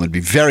gambling problem. It'd be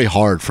very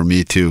hard for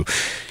me to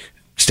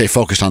stay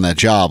focused on that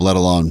job, let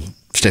alone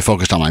stay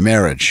focused on my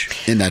marriage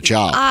in that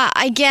job.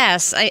 I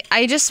guess.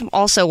 I just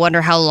also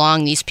wonder how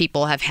long these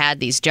people have had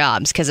these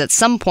jobs, because at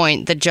some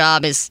point the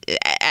job is...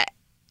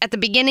 At the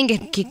beginning,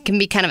 it can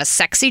be kind of a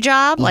sexy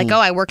job. Like,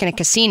 I work in a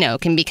casino.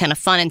 It can be kind of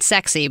fun and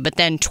sexy. But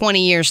then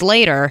 20 years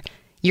later,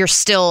 you're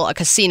still a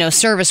casino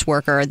service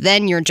worker.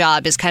 Then your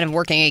job is kind of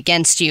working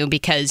against you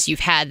because you've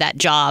had that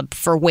job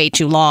for way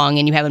too long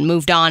and you haven't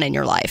moved on in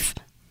your life.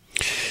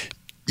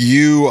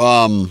 You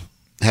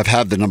have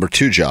had the number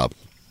 2 job.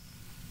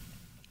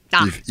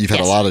 You've had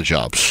yes. a lot of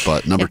jobs,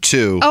 but number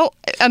 2... Oh,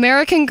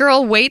 American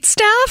Girl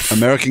waitstaff?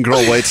 American Girl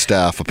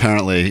waitstaff,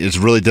 apparently, is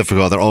really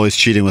difficult. They're always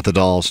cheating with the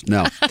dolls.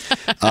 No.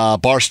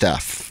 Bar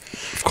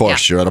staff. Of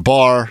course, you're at a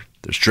bar.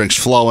 There's drinks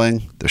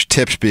flowing. There's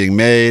tips being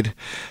made.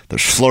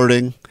 There's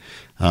flirting.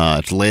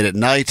 It's late at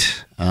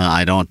night.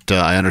 I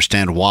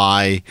understand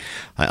why.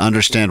 I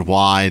understand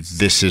why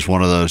this is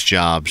one of those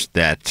jobs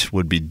that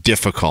would be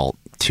difficult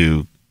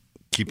to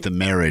keep the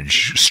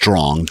marriage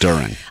strong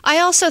during. I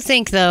also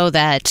think, though,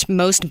 that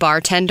most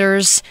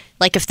bartenders,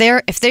 like if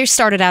they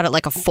started out at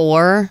like a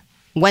 4,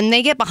 when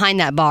they get behind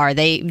that bar,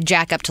 they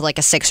jack up to like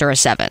a 6 or a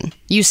 7.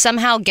 You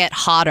somehow get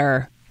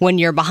hotter when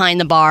you're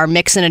behind the bar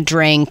mixing a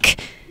drink.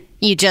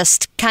 You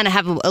just kind of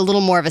have a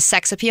little more of a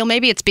sex appeal.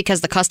 Maybe it's because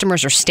the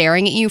customers are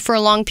staring at you for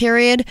a long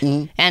period,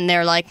 and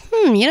they're like,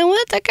 you know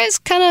what? That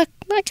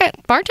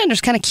bartender's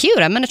kind of cute.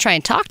 I'm going to try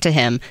and talk to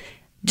him.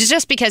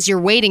 Just because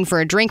you're waiting for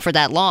a drink for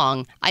that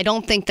long, I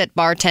don't think that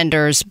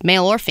bartenders,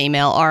 male or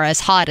female, are as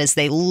hot as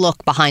they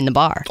look behind the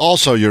bar.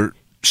 Also, you're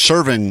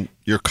serving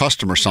your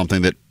customer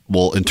something that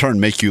will in turn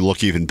make you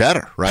look even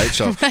better, right?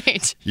 So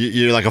right.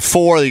 You're like a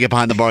 4, you get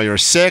behind the bar, you're a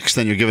 6,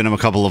 then you're giving them a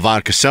couple of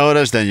vodka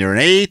sodas, then you're an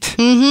 8.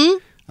 Mm-hmm.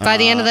 By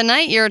the end of the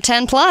night, you're a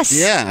 10 plus.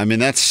 Yeah, I mean,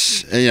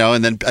 that's,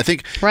 and then I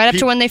think... Right up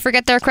to when they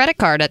forget their credit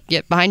card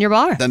behind your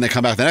bar. Then they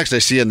come back the next day,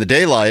 see you in the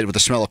daylight with the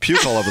smell of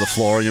puke all over the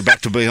floor, and you're back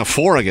to being a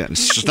 4 again.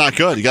 It's just not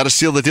good. You got to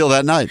seal the deal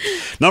that night.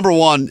 Number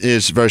 1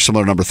 is very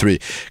similar to number 3.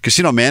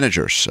 Casino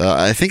managers.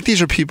 I think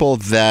these are people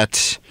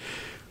that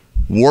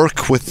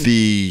work with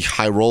the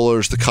high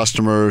rollers, the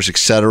customers,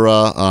 etc.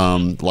 A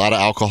lot of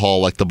alcohol,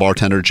 like the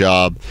bartender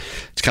job.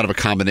 It's kind of a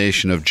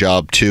combination of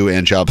job 2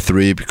 and job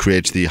 3. It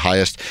creates the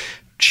highest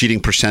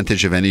cheating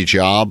percentage of any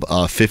job,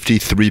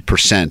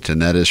 53%,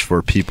 and that is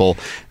for people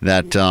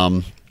that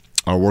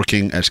are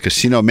working as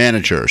casino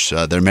managers.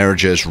 Their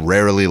marriages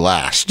rarely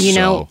last. You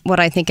know what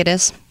I think it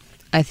is?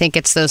 I think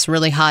it's those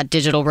really hot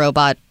digital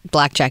robot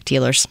blackjack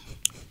dealers.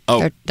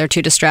 Oh, they're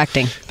too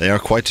distracting. They are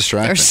quite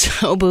distracting. They're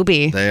so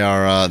booby. They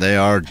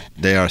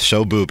are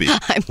so booby.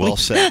 Well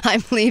said.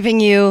 I'm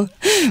leaving you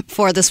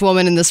for this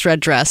woman in this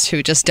red dress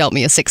who just dealt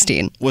me a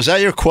 16. Was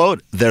that your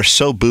quote? They're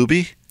so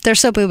booby? They're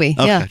so booby.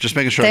 Okay, yeah, just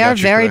making sure. They I are got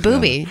you very correct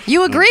booby.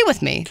 You agree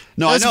with me?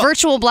 No, those I know.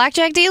 virtual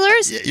blackjack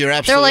dealers. You're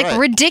absolutely They're like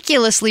right.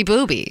 ridiculously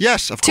booby.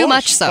 Yes, of course. Too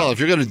much so. Well, if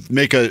you're going to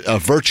make a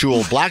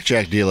virtual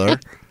blackjack dealer,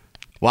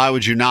 why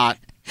would you not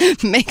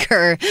make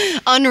her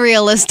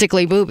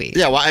unrealistically booby?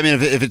 Yeah, well, I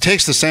mean, if it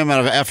takes the same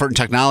amount of effort and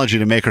technology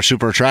to make her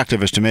super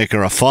attractive as to make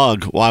her a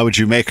thug, why would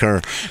you make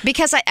her?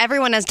 Because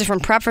everyone has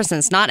different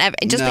preferences. Just No.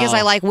 because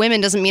I like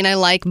women doesn't mean I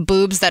like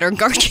boobs that are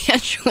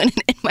gargantuan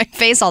in my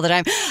face all the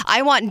time.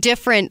 I want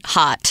different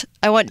hot.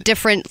 I want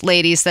different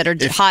ladies that are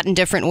hot in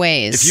different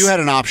ways. If you had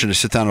an option to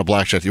sit down at a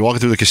blackjack, you walk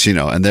through the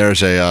casino and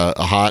there's a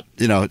hot,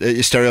 a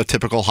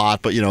stereotypical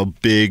hot, but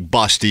big,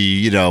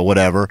 busty,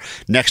 whatever,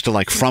 next to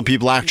like frumpy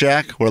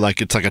blackjack, where like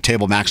it's like a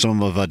table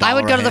maximum of $1. I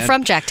would go to the hand.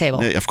 frump jack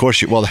table. Yeah, of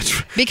course you. Well,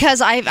 that's because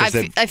I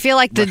feel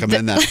like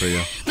recommend that for you.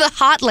 The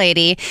hot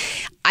lady,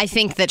 I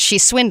think that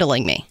she's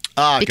swindling me.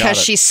 Because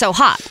she's so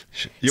hot.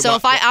 So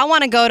if I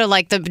want to go to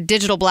like the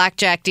digital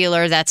blackjack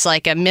dealer that's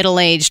like a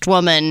middle-aged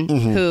woman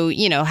who,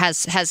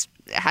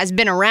 has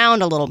been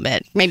around a little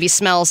bit, maybe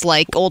smells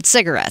like old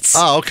cigarettes.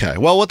 Oh, okay.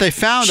 Well, what they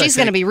found, she's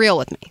going to be real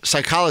with me.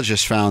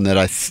 Psychologists found that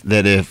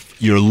that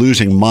if you're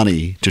losing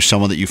money to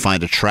someone that you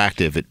find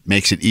attractive, it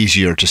makes it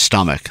easier to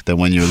stomach than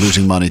when you're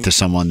losing money to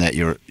someone that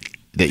you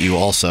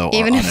also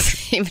even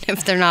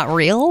if they're not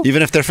real,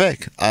 even if they're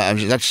fake.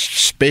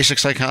 That's basic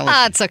psychology.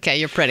 It's okay.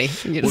 You're pretty.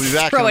 You we'll be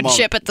back throw in a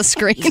chip at the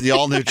screen. The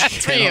all new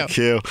Channel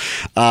Q.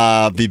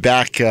 Be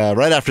back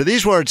right after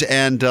these words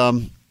and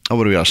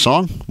what do we got? A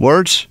song?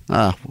 Words?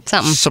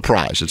 Something.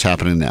 Surprise! It's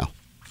happening now.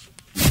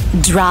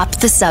 Drop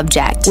the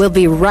subject. We'll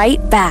be right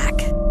back.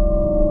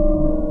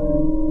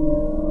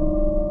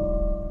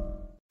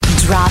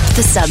 Drop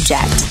the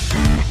subject.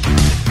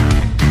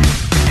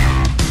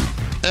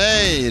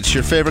 Hey, it's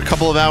your favorite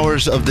couple of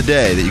hours of the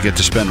day that you get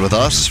to spend with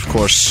us. Of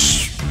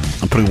course,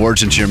 I'm putting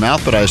words into your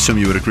mouth, but I assume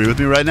you would agree with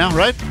me right now,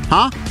 right?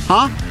 Huh?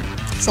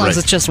 As long as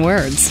it's just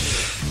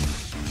words.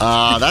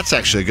 That's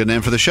actually a good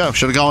name for the show.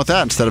 Should have gone with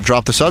that instead of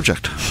Drop the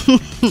Subject.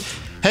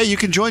 Hey, you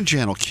can join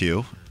Channel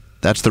Q.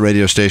 That's the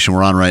radio station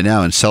we're on right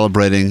now, in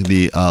celebrating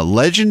the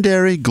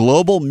legendary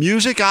global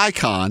music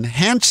icon,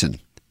 Hanson.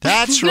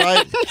 That's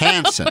right,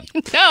 Hanson.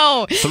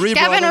 No, Three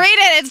Kevin, brothers. read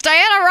it. It's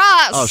Diana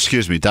Ross. Oh,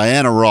 excuse me,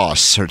 Diana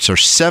Ross. It's her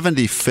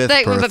 75th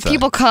birthday. But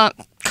people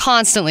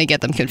constantly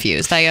get them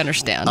confused. I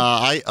understand.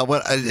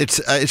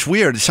 It's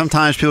weird.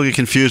 Sometimes people get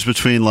confused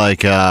between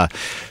like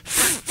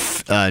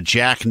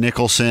Jack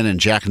Nicholson and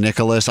Jack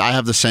Nicholas. I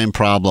have the same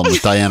problem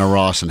with Diana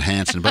Ross and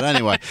Hanson. But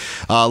anyway,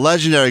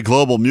 legendary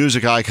global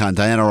music icon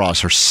Diana Ross,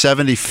 her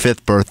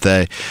 75th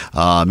birthday.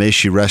 May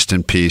she rest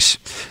in peace.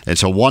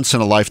 It's a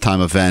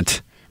once-in-a-lifetime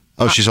event.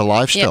 Oh, she's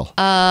alive still?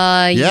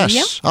 Yes.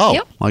 Yep, Oh,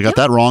 yep, I got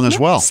that wrong as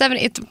well.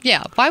 70.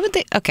 Why would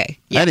they? Okay.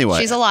 Yeah, Anyway.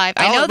 she's alive.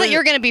 I know that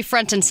you're going to be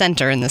front and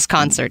center in this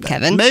concert,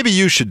 Kevin. Maybe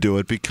you should do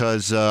it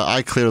because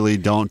I clearly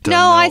don't No,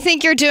 know. I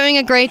think you're doing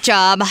a great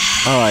job.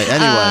 All right.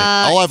 Anyway,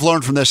 all I've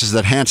learned from this is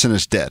that Hanson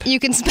is dead. You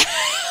can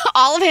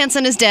all of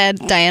Hanson is dead.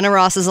 Diana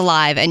Ross is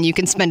alive, and you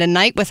can spend a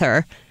night with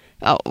her.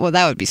 Oh, well,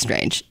 that would be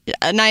strange.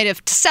 A night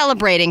of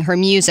celebrating her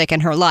music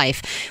and her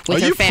life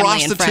with her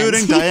family and friends. Are you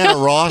prostituting Diana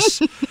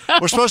Ross?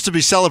 We're supposed to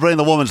be celebrating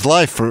the woman's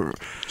life for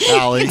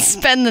Allie.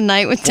 Spend the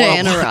night with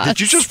Diana Ross.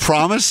 Did you just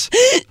promise?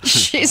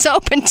 She's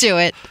open to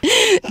it.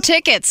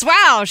 Tickets.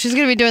 Wow, she's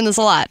going to be doing this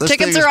a lot.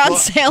 Tickets are on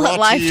sale at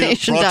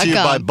livenation.com. Brought to you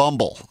by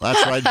Bumble.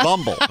 That's right,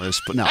 Bumble.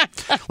 Now,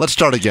 let's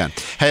start again.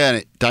 Hey,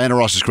 Annie, Diana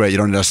Ross is great. You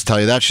don't need us to tell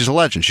you that. She's a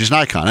legend. She's an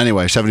icon.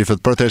 Anyway,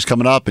 75th birthday is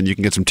coming up, and you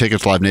can get some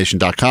tickets at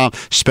livenation.com.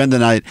 Spend the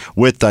night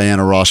with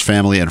Diana Ross,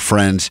 family, and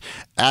friends.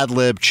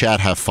 Ad-lib,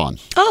 chat, have fun.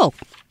 Oh,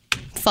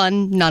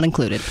 fun, not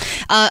included.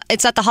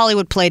 It's at the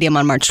Hollywood Palladium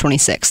on March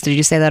 26th. Did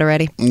you say that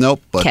already?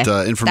 Nope, but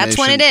Okay. information. That's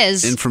when it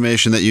is.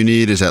 Information that you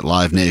need is at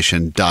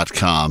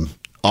livenation.com.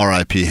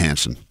 R.I.P.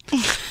 Hanson.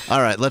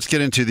 All right, let's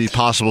get into the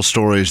possible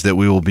stories that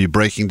we will be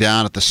breaking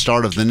down at the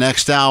start of the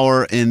next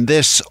hour in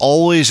this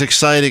always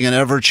exciting and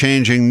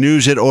ever-changing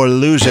News It or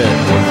Lose It.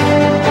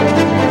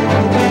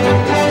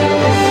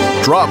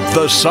 Drop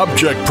the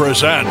Subject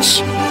presents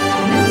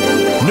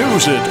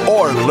News It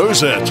or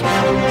Lose It.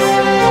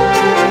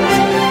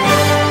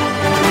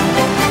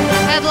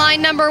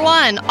 Headline number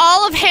 1.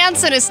 All of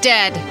Hanson is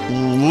dead.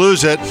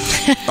 Lose it.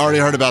 Already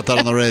heard about that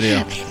on the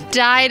radio.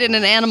 Died in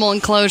an animal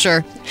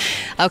enclosure.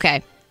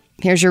 Okay,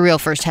 here's your real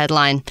first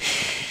headline.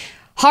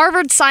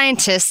 Harvard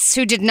scientists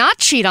who did not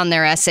cheat on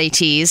their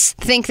SATs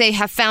think they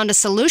have found a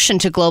solution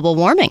to global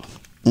warming.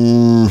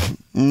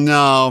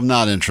 No, I'm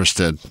not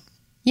interested.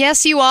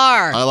 Yes, you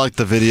are. I like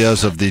the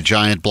videos of the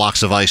giant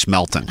blocks of ice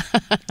melting.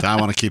 I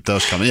want to keep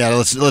those coming. Yeah,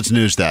 let's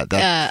news that.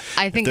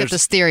 I think that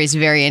this theory is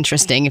very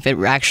interesting if it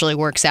actually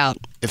works out.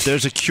 If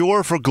there's a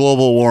cure for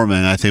global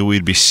warming, I think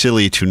we'd be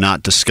silly to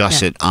not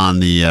discuss it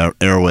on the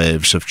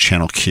airwaves of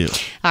Channel Q.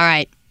 All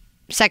right.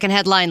 Second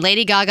headline.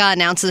 Lady Gaga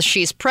announces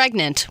she's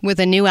pregnant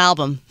with a new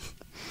album.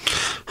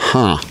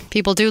 Huh.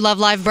 People do love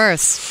live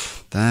births.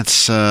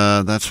 That's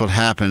what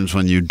happens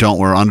when you don't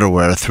wear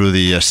underwear through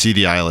the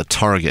CD aisle at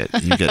Target.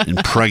 You get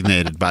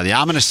impregnated by the...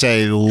 I'm going to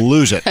say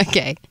lose it.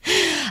 Okay.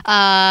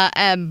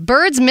 A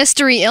bird's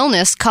mystery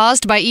illness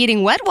caused by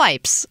eating wet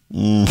wipes.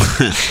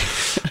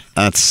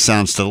 That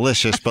sounds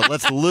delicious, but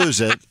let's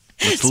lose it.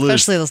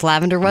 Especially those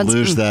lavender ones.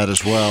 Lose that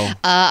as well.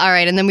 All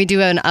right, and then we do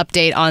have an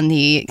update on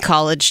the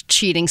college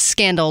cheating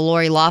scandal.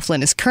 Lori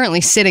Loughlin is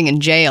currently sitting in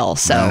jail,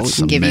 so That's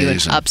we can give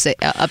amazing. you an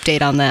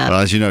update on that.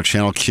 Well, as you know,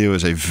 Channel Q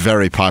is a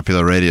very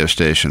popular radio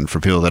station for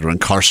people that are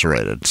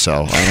incarcerated. So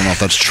I don't know if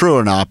that's true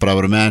or not, but I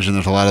would imagine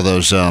there's a lot of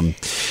those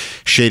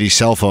shady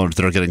cell phones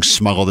that are getting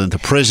smuggled into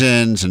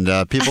prisons, and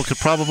people could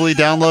probably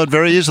download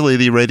very easily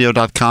the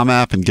radio.com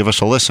app and give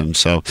us a listen.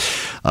 So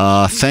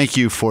thank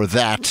you for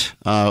that.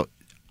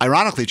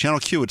 Ironically,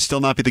 Channel Q would still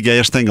not be the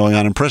gayest thing going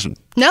on in prison.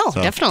 No,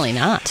 definitely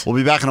not. We'll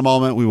be back in a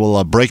moment. We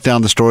will break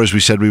down the stories we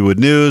said we would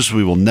news.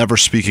 We will never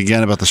speak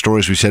again about the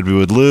stories we said we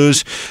would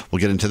lose. We'll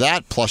get into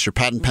that. Plus, your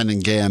patent pending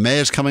gay MA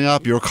is coming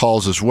up. Your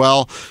calls as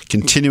well.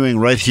 Continuing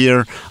right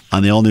here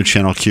on the all-new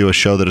Channel Q, a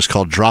show that is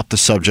called Drop the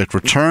Subject,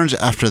 returns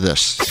after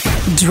this.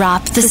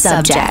 Drop the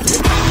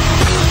Subject.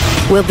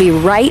 We'll be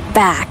right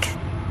back.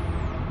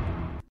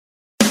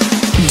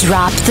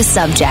 Drop the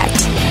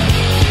Subject.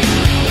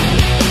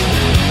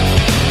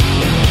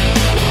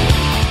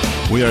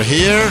 We are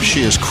here.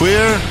 She is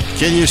queer.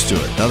 Get used to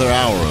it. Another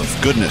hour of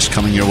goodness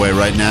coming your way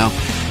right now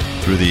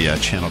through the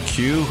Channel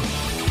Q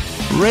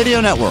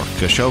Radio Network.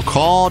 A show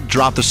called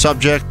Drop the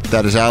Subject.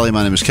 That is Allie.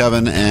 My name is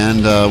Kevin,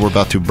 and we're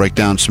about to break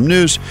down some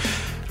news.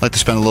 I like to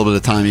spend a little bit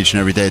of time each and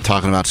every day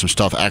talking about some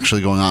stuff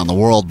actually going on in the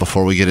world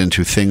before we get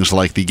into things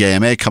like the Gay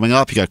MA coming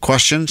up. You got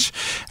questions.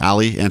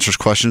 Allie answers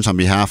questions on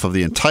behalf of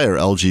the entire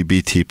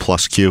LGBT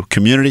plus Q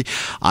community.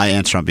 I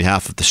answer on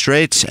behalf of the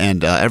straights,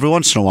 and every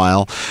once in a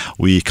while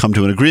we come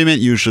to an agreement.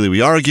 Usually we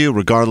argue.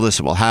 Regardless,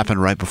 it will happen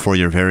right before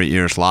your very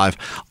ears live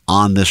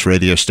on this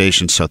radio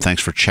station. So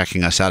thanks for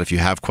checking us out. If you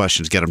have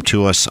questions, get them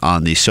to us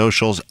on the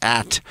socials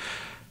at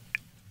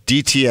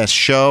DTS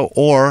Show,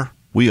 or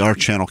we are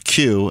Channel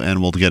Q,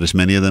 and we'll get as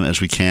many of them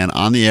as we can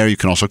on the air. You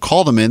can also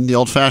call them in the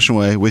old-fashioned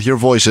way with your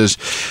voices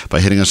by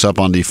hitting us up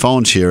on the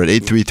phones here at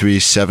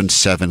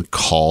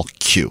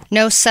 833-77-CALL-Q.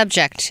 No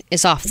subject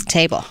is off the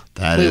table.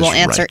 That we is will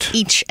answer right.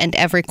 each and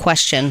every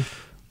question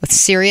with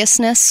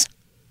seriousness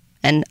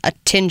and a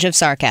tinge of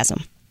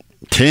sarcasm.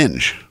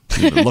 Tinge.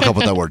 Look up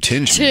what that word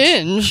tinge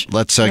means. Tinge.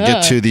 Let's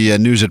get to the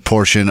News It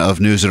portion of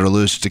News It or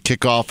Lose It to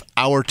kick off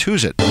our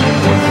Tues It.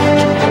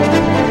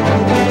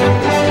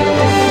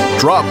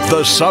 Drop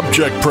the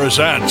Subject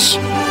presents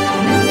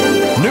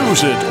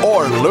News It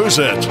or Lose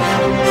It.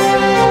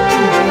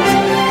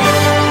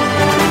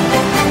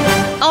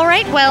 All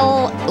right,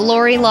 well,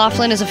 Lori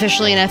Loughlin is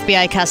officially in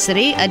FBI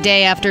custody a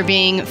day after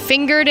being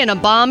fingered in a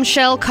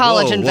bombshell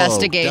college Whoa,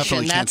 investigation.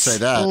 definitely can't That's say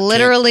that.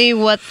 literally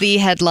what the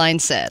headline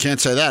said. Can't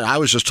say that. I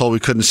was just told we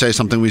couldn't say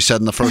something we said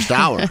in the first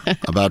hour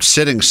about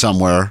sitting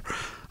somewhere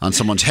on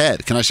someone's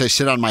head. Can I say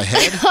sit on my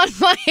head? On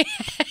my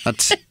head.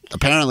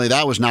 Apparently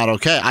that was not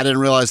okay. I didn't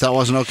realize that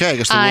wasn't okay. I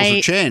guess the rules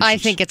have changed. I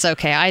think it's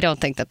okay. I don't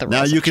think that the rules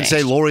Now you have can changed.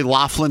 say Lori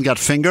Loughlin got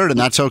fingered and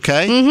that's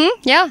okay?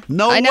 Yeah.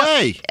 No I know.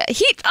 way.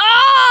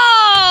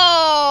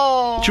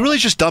 Oh! Did you really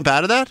just dump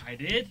out of that? I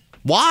did.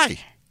 Why?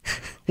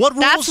 What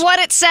rules? That's what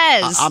it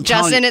says, I'm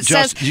telling Justin. you, It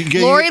says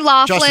Justin, Lori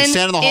Loughlin Justin,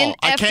 stand in the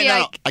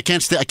hall. I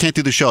can't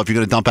do the show if you're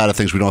going to dump out of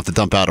things we don't have to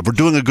dump out of. We're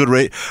doing a good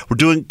rate. We're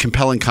doing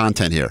compelling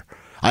content here.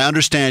 I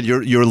understand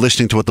you're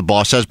listening to what the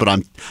boss says, but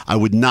I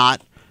would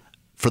not,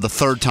 for the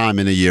third time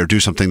in a year, do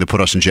something to put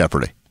us in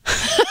jeopardy.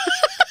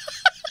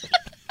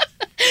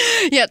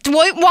 Yeah.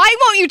 Why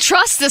won't you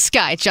trust this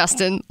guy,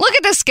 Justin? Look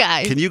at this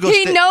guy. Can you go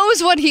He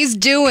knows what he's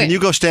doing. Can you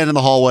go stand in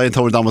the hallway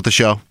until we're done with the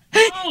show?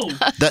 No.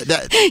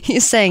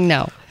 He's saying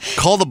no.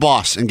 Call the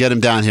boss and get him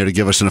down here to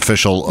give us an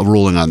official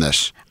ruling on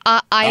this.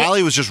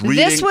 Allie was just reading.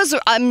 This was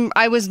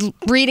I was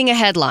reading a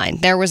headline.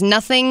 There was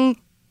nothing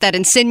that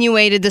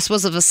insinuated this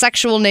was of a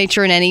sexual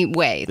nature in any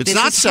way. It's This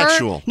not is her-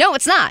 sexual. No,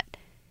 it's not.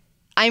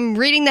 I'm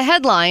reading the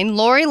headline.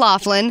 Lori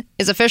Loughlin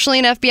is officially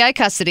in FBI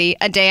custody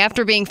a day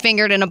after being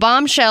fingered in a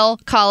bombshell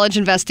college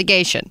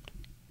investigation.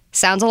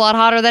 Sounds a lot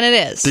hotter than it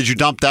is. Did you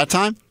dump that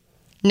time?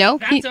 No?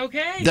 That's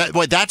okay.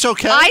 That's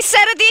okay. I said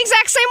it the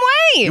exact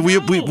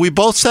same way. We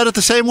both said it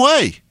the same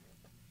way.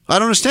 I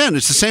don't understand.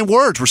 It's the same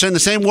words. We're saying the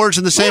same words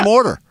in the same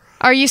order.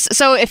 Are you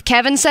so if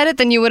Kevin said it,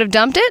 then you would have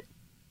dumped it?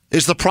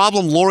 Is the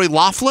problem Lori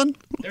Loughlin?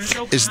 There's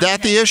no Is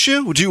that the context.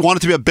 issue? Do you want it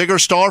to be a bigger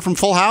star from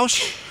Full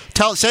House?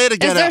 Say it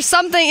again.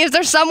 Is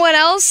there someone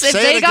else? If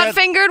Say they it got again.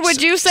 fingered,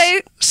 would you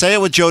say? Say it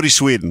with Jody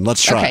Sweden.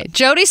 Let's try. Okay,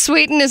 Jody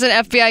Sweeten is in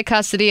FBI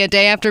custody a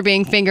day after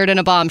being fingered in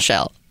a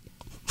bombshell.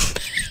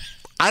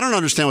 I don't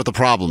understand what the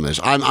problem is.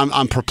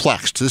 I'm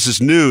perplexed. This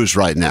is news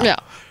right now. Yeah.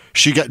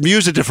 She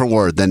used a different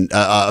word than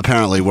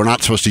apparently we're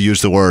not supposed to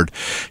use the word.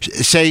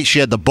 Say she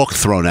had the book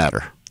thrown at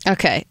her.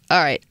 Okay,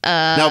 all right.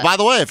 Now, by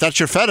the way, if that's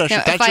your fetish, Now,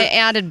 if that's if I your,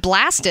 added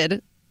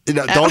blasted,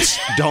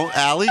 don't,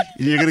 Allie.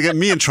 You're going to get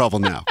me in trouble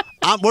now.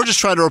 We're just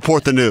trying to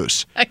report the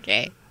news.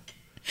 okay.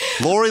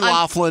 Lori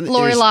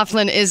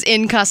Loughlin is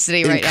in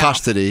custody in right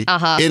custody,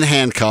 in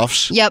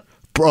handcuffs. now. Yep.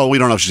 Bro, we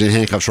don't know if she's in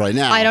handcuffs right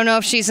now. I don't know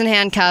if she's in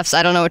handcuffs.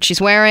 I don't know what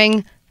she's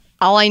wearing.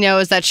 All I know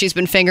is that she's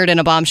been fingered in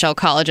a bombshell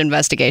college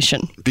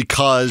investigation.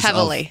 Because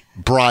Heavily.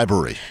 of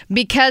bribery.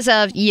 Because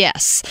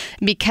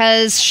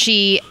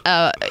she...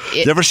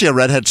 You ever see a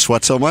redhead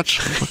sweat so much?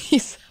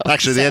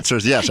 Actually, the answer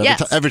is yes.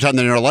 Yes. Every time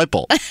they're near a light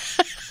bulb.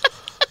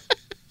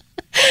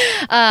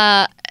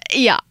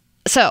 Yeah.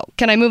 So,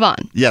 can I move on?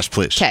 Yes,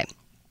 please. Okay.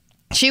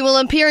 She will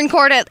appear in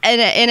court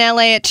in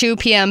LA at 2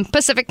 p.m.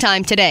 Pacific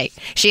time today.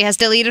 She has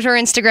deleted her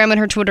Instagram and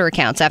her Twitter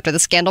accounts after the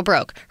scandal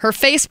broke. Her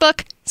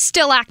Facebook,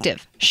 still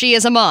active. She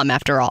is a mom,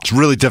 after all. It's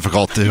really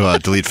difficult to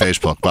delete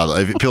Facebook, by the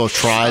way. People have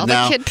tried All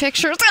now. the kid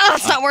pictures. Oh,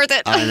 it's not worth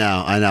it. I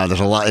know.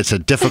 There's a lot. It's a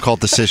difficult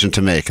decision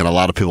to make, and a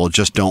lot of people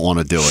just don't want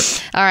to do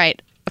it. All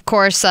right. Of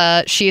course,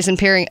 she is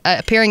appearing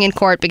in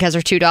court because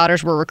her two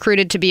daughters were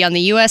recruited to be on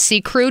the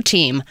USC crew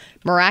team,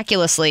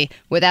 miraculously,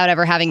 without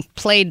ever having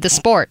played the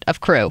sport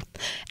of crew.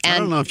 I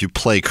don't And know if you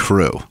play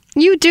crew.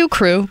 you do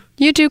crew.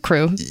 You do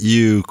crew.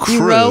 You crew.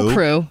 You row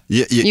crew.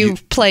 You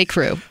play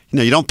crew.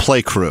 No, you don't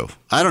play crew.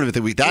 I don't even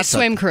think that's You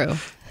swim crew.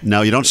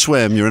 No, you don't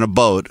swim. You're in a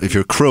boat. If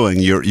you're crewing,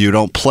 you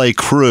don't play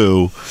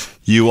crew.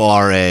 You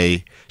are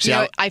a. See,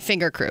 I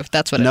finger crew.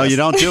 That's what it is. no, you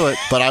don't do it.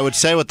 But I would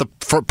say what the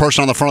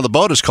person on the front of the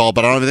boat is called,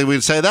 but I don't even think we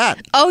would say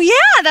that. Oh,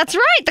 yeah, that's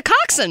right. The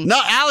coxswain. No,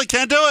 Allie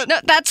can't do it. No,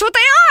 that's what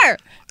they are.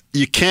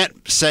 You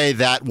can't say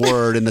that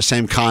word in the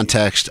same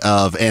context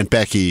of Aunt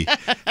Becky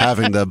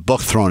having the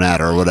book thrown at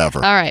her or whatever.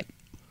 All right.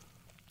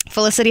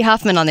 Felicity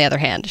Huffman, on the other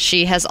hand,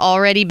 she has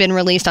already been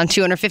released on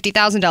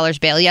 $250,000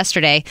 bail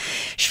yesterday.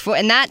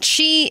 And that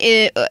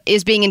she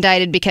is being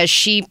indicted because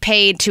she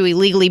paid to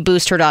illegally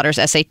boost her daughter's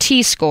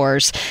SAT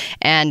scores.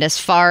 And as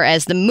far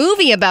as the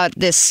movie about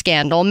this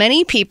scandal,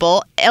 many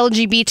people,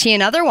 LGBT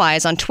and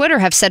otherwise, on Twitter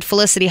have said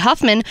Felicity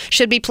Huffman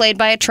should be played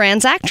by a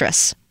trans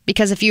actress.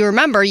 Because if you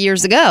remember,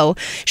 years ago,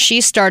 she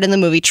starred in the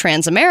movie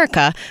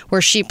Transamerica,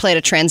 where she played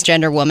a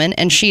transgender woman,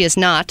 and she is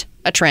not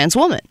a trans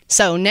woman.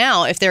 So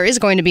now, if there is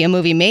going to be a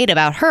movie made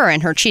about her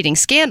and her cheating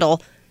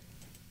scandal,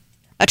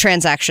 a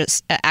trans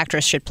actress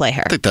should play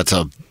her. I think that's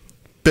a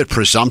bit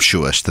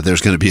presumptuous that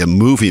there's going to be a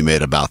movie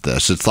made about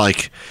this. It's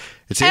like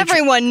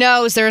Everyone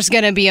knows there's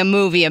going to be a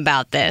movie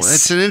about this.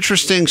 It's an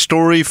interesting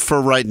story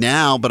for right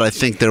now, but I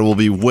think there will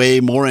be way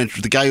more.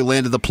 The guy who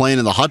landed the plane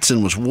in the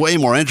Hudson was way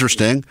more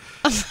interesting.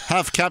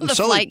 Have Captain The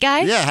Sully, flight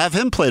guy? yeah, have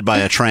him played by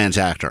a trans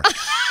actor.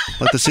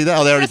 Like to see that?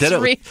 Oh, they already did it.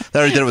 They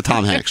already did it with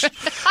Tom Hanks.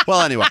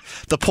 Well, anyway,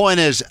 the point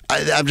is,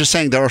 I'm just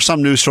saying there are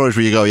some news stories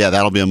where you go, yeah,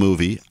 that'll be a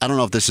movie. I don't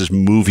know if this is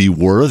movie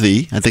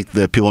worthy. I think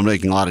that people are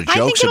making a lot of jokes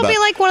about. I think it'll be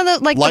like one of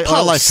the the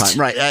Post. Lifetime,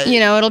 right?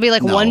 It'll be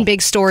like one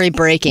big story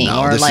breaking,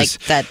 or like is,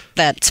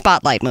 that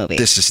Spotlight movie.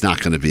 This is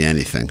not going to be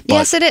anything. But,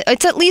 yes, it is.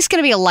 It's at least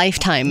going to be a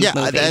Lifetime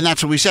movie. And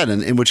that's what we said.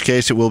 In which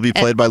case, it will be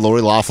played by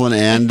Lori Loughlin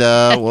and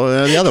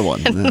the other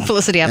one,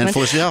 Felicity Huffman.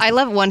 I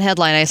love one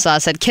headline I saw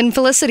said, "Can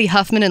Felicity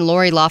Huffman and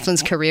Lori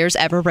Loughlin's careers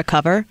ever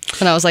recover?"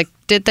 And I was like,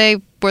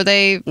 were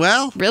they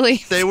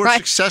really? They were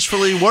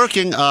successfully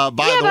working, by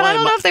the way. Yeah, but I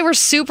don't know if they were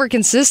super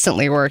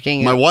consistently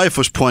working. My wife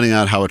was pointing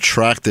out how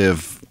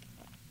attractive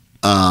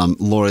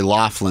Lori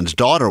Loughlin's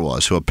daughter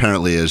was, who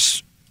apparently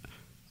is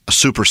a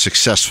super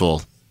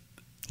successful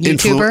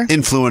YouTuber?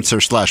 influencer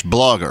 /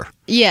 blogger.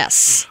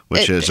 Yes.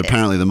 Which is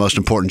apparently the most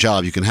important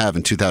job you can have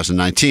in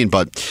 2019.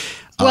 But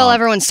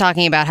everyone's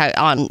talking about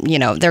how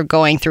they're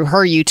going through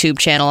her YouTube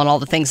channel and all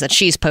the things that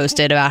she's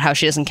posted about how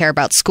she doesn't care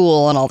about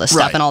school and all this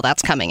stuff, and all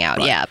that's coming out.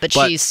 Right. Yeah, but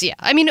she's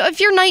I mean, if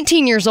you're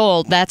 19 years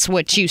old, that's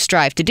what you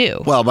strive to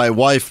do. Well, my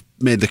wife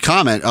made the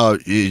comment, "Oh,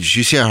 did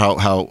you see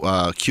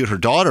how cute her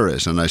daughter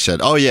is?" And I said,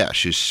 "Oh yeah,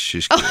 she's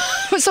cute."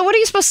 So what are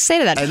you supposed to say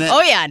to that? Then,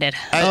 oh yeah, I did.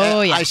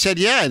 I said,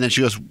 "Yeah," and then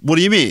she goes, "What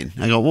do you mean?"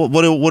 I go,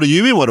 "What do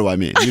you mean? What do I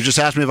mean? You just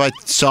asked me if I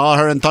saw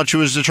her and thought she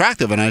was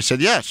attractive," and I said,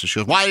 "Yes." So she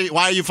goes, "Why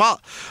are you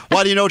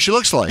Why do you know what she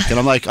looks like?" And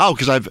I'm like, "Oh,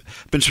 because I've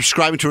been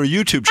subscribing to her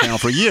YouTube channel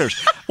for years."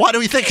 Why do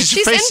we think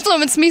she's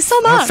influenced me so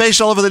much? Her face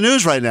all over the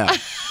news right now.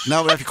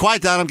 Now, if you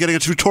quiet down, I'm getting a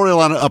tutorial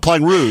on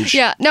applying rouge.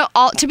 Yeah, no.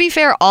 To be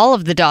fair, all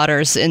of the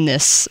daughters in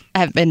this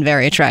have been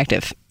very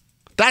attractive.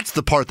 That's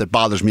the part that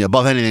bothers me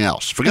above anything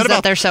else. Forget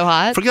about they're so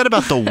hot. Forget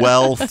about the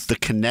wealth, the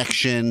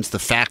connections, the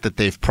fact that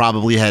they've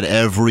probably had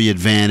every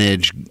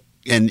advantage,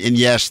 and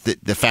yes,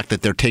 the fact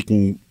that they're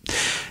taking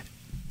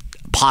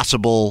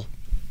possible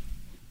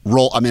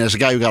role. I mean, as a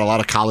guy who got a lot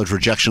of college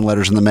rejection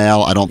letters in the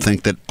mail, I don't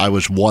think that I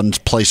was one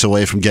place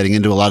away from getting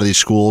into a lot of these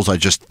schools. I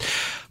just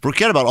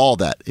forget about all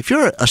that. If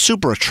you're a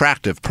super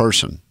attractive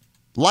person,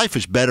 life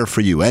is better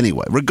for you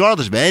anyway,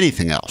 regardless of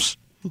anything else.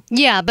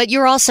 Yeah, but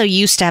you're also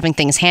used to having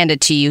things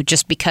handed to you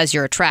just because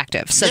you're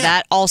attractive. So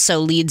that also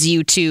leads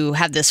you to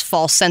have this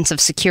false sense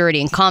of security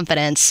and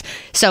confidence.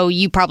 So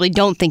you probably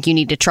don't think you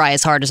need to try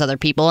as hard as other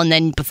people. And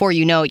then before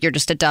you know it, you're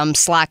just a dumb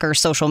slacker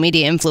social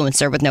media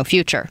influencer with no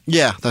future.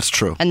 Yeah, that's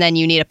true. And then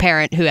you need a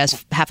parent who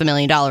has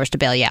 $500,000 to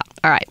bail you out.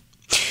 All right.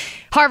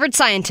 Harvard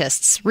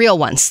scientists, real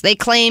ones, they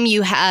claim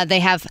they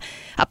have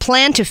a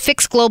plan to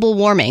fix global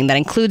warming that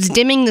includes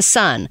dimming the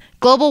sun.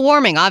 Global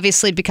warming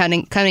obviously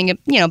becoming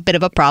a bit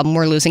of a problem.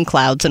 We're losing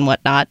clouds and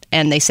whatnot.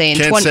 And they say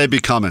say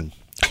becoming.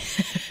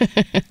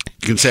 You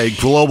can say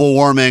global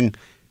warming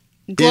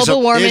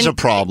is a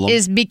problem.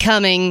 Is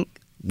becoming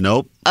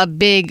a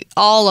big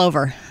all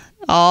over.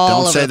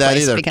 Don't say that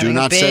either. Do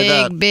not say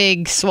that.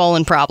 Big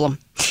swollen problem.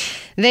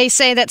 They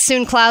say that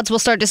soon clouds will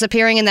start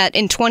disappearing and that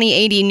in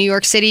 2080, New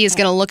York City is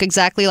going to look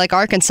exactly like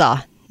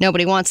Arkansas.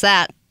 Nobody wants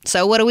that.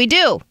 So what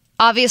do?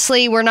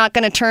 Obviously, we're not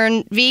going to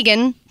turn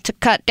vegan to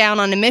cut down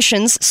on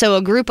emissions. So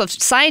a group of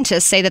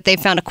scientists say that they've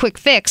found a quick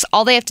fix.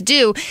 All they have to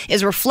do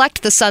is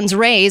reflect the sun's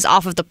rays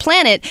off of the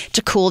planet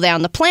to cool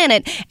down the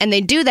planet. And they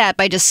do that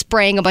by just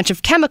spraying a bunch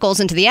of chemicals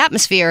into the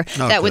atmosphere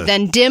that would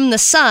then dim the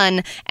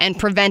sun and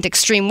prevent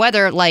extreme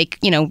weather like,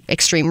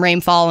 extreme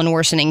rainfall and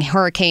worsening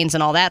hurricanes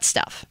and all that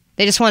stuff.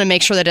 They just want to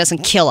make sure that it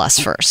doesn't kill us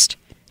first,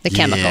 the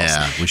chemicals.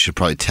 Yeah, we should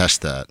probably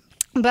test that.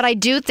 But I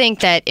do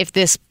think that if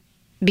this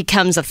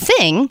becomes a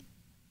thing,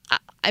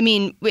 I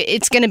mean,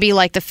 it's going to be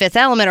like The Fifth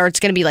Element, or it's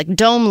going to be like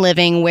dome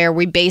living, where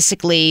we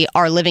basically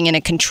are living in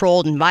a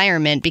controlled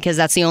environment because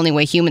that's the only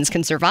way humans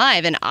can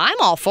survive. And I'm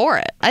all for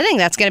it. I think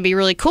that's going to be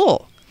really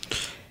cool.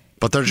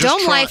 But they're just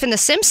Dome life in The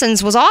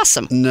Simpsons was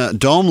awesome. No,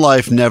 dome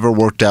life never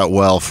worked out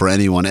well for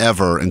anyone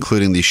ever,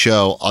 including the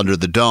show Under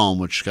the Dome,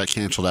 which got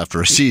canceled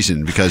after a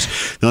season because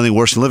the only thing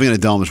worse than living in a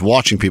dome is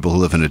watching people who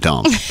live in a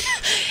dome.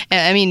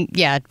 I mean,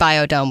 yeah,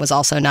 Biodome was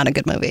also not a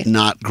good movie.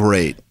 Not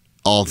great.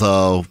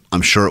 Although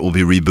I'm sure it will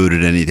be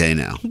rebooted any day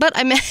now. But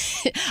I mean,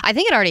 I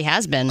think it already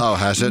has been. Oh,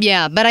 has it?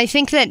 Yeah, but I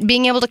think that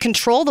being able to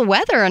control the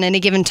weather on any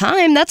given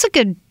time, that's a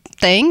good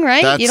thing,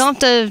 right? You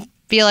don't have to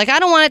be like, I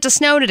don't want it to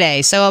snow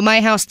today, so at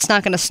my house it's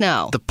not going to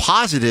snow. The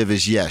positive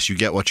is, yes, you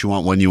get what you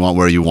want, when you want,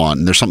 where you want,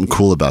 and there's something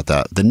cool about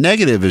that. The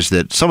negative is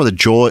that some of the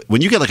joy,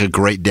 when you get like a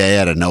great day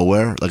out of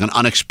nowhere, like an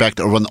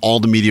unexpected, or when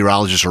all the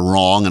meteorologists are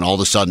wrong and all of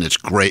a sudden it's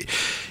great,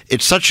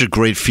 it's such a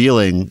great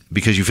feeling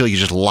because you feel like you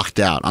just lucked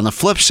out. On the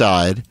flip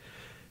side,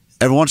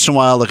 every once in a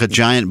while, like a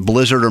giant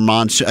blizzard or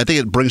monsoon, I think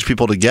it brings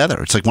people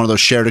together. It's like one of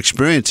those shared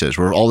experiences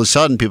where all of a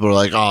sudden people are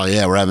like, oh,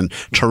 yeah, we're having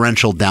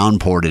torrential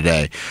downpour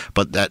today.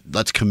 But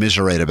let's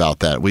commiserate about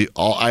that.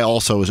 I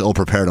also was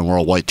ill-prepared and wore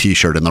a white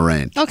T-shirt in the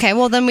rain. Okay,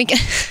 well, then we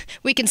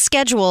can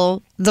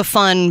schedule the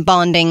fun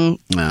bonding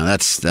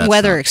that's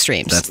weather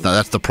extremes.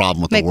 That's the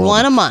problem with Make the world.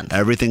 one a month.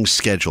 Everything's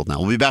scheduled now.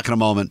 We'll be back in a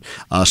moment,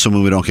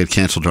 assuming we don't get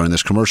canceled during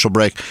this commercial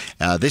break.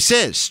 This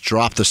is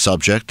Drop the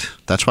Subject.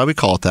 That's why we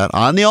call it that,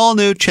 on the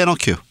all-new Channel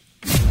Q.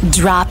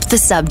 Drop the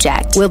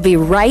subject. We'll be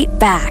right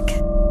back.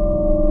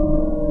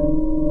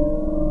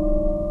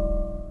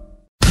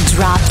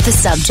 Drop the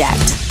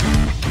subject.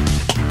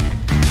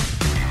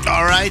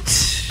 All right.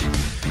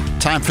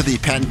 Time for the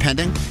patent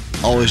pending.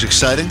 Always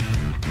exciting.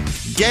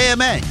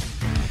 GayMA.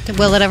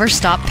 Will it ever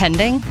stop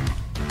pending?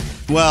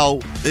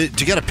 Well, to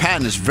get a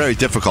patent is very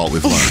difficult,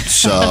 we've learned.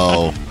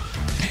 So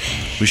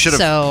we should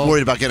have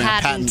worried about getting a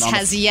patent.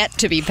 Has yet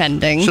to be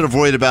pending. Should have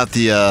worried about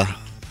the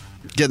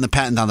getting the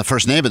patent on the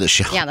first name of the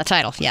show. Yeah, the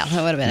title. Yeah,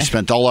 that would have been. We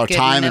spent all our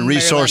time and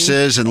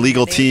resources and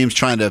legal teams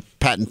trying to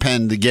patent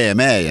pen the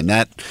GayMA, and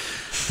that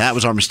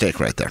was our mistake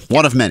right there.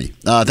 One of many.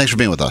 Thanks for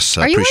being with us.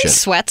 Are you appreciate wearing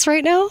sweats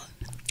right now?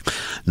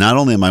 Not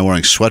only am I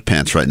wearing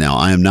sweatpants right now,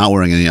 I am not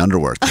wearing any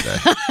underwear today.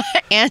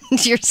 And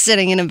you're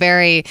sitting in a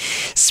very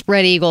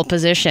spread eagle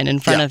position in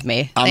front of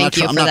me. Thank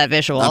you for that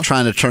visual. I'm not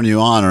trying to turn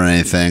you on or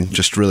anything.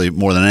 Just really,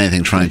 more than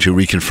anything, trying to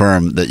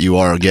reconfirm that you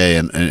are gay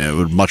and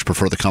would much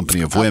prefer the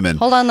company of women.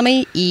 Hold on, let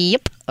me.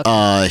 Yep.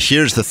 Okay.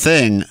 Here's the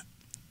thing.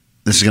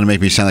 This is going to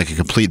make me sound like a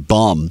complete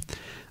bum.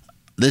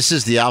 This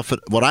is the outfit.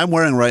 What I'm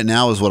wearing right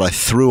now is what I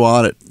threw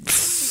on at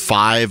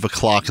 5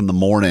 o'clock in the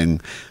morning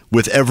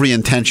with every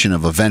intention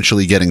of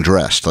eventually getting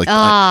dressed.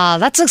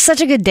 That's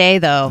such a good day,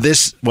 though.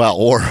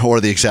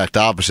 Or the exact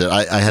opposite.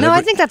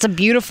 I think that's a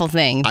beautiful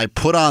thing. I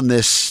put on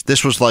this.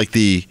 This was like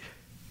the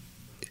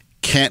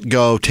can't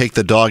go take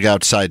the dog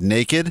outside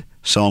naked,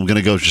 so I'm going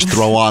to go just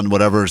throw on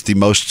whatever is the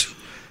most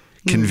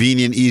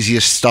convenient,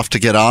 easiest stuff to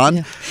get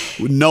on,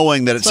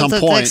 knowing that at some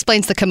point... That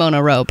explains the kimono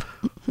robe.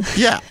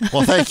 Yeah.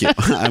 Well, thank you.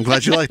 I'm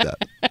glad you like that.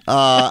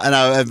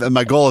 And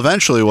my goal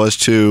eventually was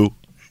to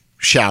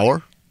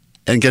shower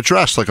and get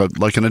dressed like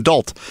an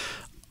adult.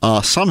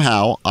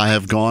 Somehow, I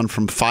have gone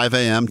from 5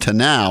 a.m. to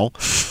now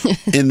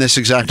in this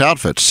exact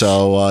outfit.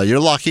 So you're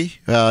lucky.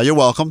 You're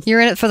welcome.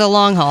 You're in it for the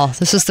long haul.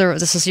 This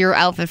is your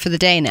outfit for the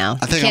day now.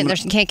 You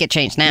can't get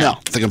changed now. No,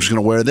 I think I'm just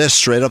going to wear this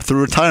straight up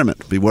through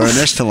retirement. Be wearing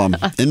this till I'm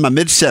in my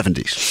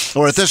mid-70s.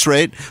 Or at this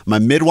rate, my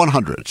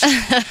mid-100s.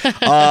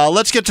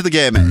 Let's get to the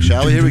GayMA,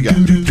 shall we? Here we go.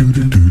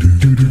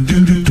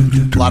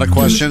 A lot of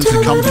questions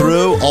that come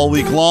through all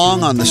week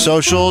long on the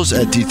socials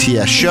at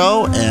DTS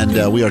Show,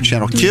 and we are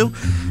Channel Q.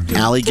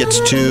 Allie gets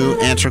to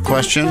answer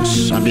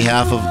questions on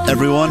behalf of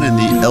everyone in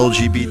the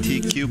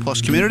LGBTQ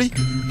plus community.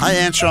 I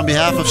answer on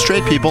behalf of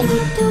straight people.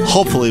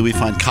 Hopefully we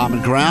find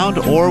common ground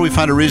or we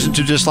find a reason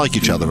to dislike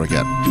each other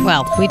again.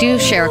 Well, we do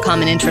share a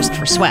common interest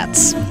for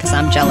sweats because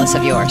I'm jealous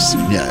of yours.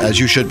 Yeah, as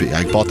you should be.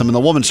 I bought them in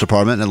the women's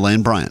department at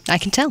Lane Bryant. I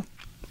can tell.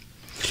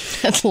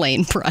 That's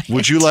Lane Bryant.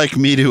 Would you like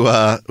me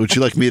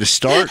to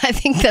start? I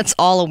think that's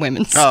all a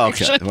women's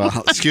section. Okay.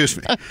 Well, excuse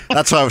me.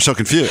 That's why I was so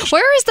confused.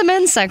 Where is the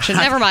men's section?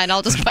 Never mind.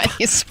 I'll just buy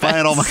these sweats.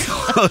 Buying all my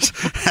clothes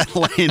at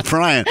Lane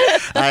Bryant.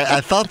 I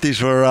thought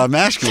these were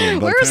masculine.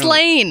 Where's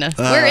Lane?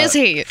 Where is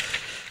he?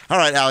 All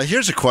right, Allie,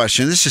 here's a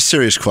question. This is a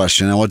serious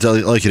question. I would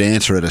like you to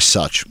answer it as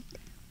such.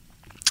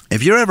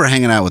 If you're ever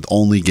hanging out with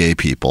only gay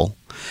people,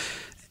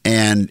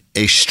 and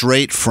a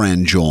straight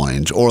friend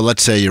joins, or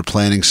let's say you're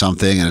planning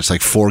something and it's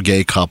like 4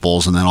 gay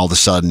couples and then all of a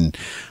sudden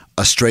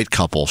a straight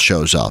couple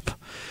shows up.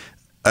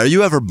 Are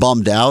you ever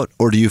bummed out,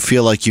 or do you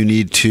feel like you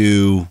need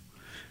to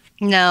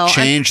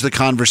change the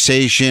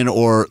conversation,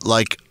 or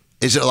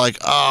is it like,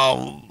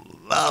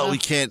 we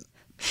can't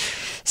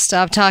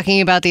stop talking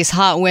about these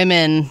hot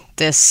women,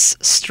 this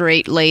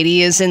straight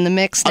lady is in the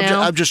mix now?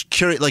 I'm just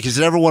curious, is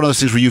it ever one of those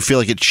things where you feel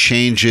like it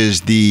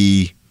changes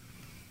the...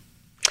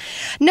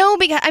 No,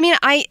 because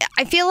I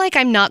feel like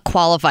I'm not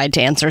qualified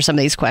to answer some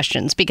of these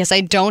questions because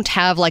I don't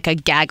have a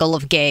gaggle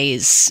of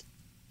gays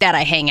that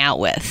I hang out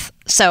with.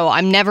 So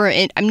I'm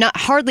not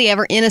hardly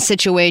ever in a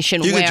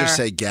situation where... You could just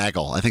say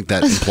gaggle. I think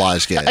that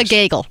implies gays. A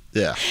gaggle.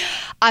 Yeah.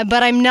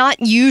 But I'm not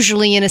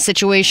usually in a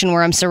situation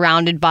where I'm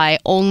surrounded by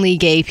only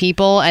gay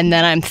people and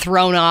then I'm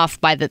thrown off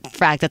by the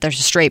fact that there's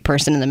a straight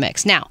person in the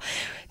mix. Now,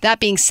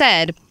 that being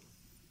said...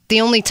 The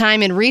only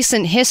time in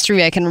recent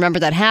history I can remember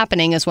that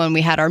happening is when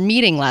we had our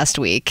meeting last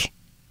week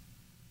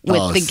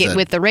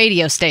with the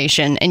radio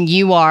station, and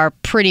you are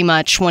pretty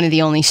much one of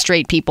the only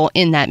straight people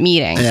in that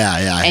meeting.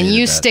 Yeah. And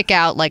you stick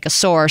out like a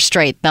sore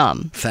straight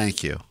thumb.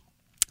 Thank you.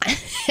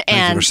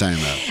 Thank you for saying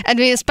that. I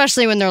mean,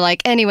 especially when they're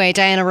like, anyway,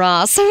 Diana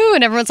Ross,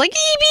 and everyone's like,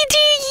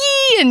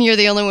 EBT, and you're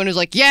the only one who's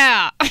like,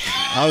 yeah.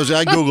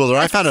 I Googled her.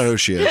 I found out who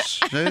she is.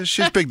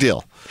 She's a big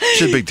deal.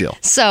 She's a big deal.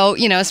 So,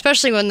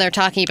 especially when they're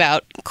talking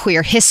about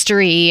queer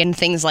history and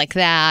things like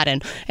that,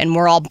 and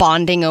we're all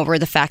bonding over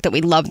the fact that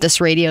we love this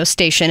radio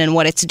station and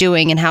what it's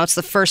doing and how it's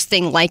the first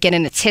thing like it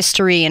in its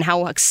history and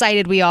how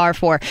excited we are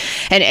for,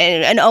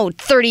 and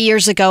 30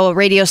 years ago, a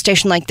radio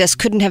station like this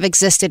couldn't have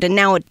existed and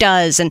now it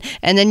does. And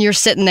then you're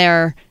sitting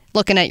there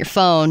looking at your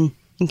phone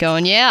and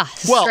going, yeah,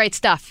 this is great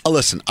stuff.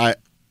 Listen, I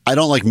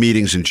don't like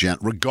meetings in general,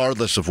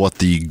 regardless of what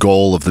the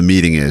goal of the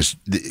meeting is.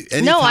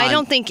 No, I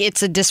don't think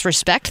it's a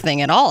disrespect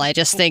thing at all. I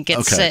just think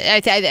it's.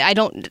 Okay. I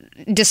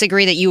don't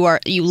disagree that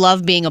you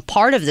love being a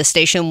part of the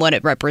station, what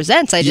it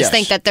represents. I just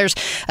think that there's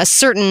a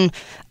certain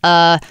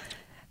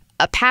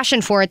a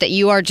passion for it that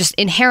you are just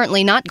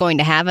inherently not going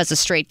to have as a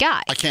straight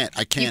guy. I can't.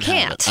 You can't.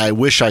 Have it. I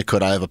wish I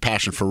could. I have a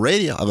passion for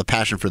radio. I have a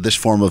passion for this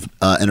form of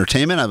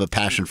entertainment. I have a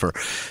passion for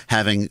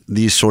having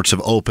these sorts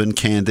of open,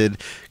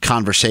 candid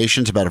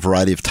conversations about a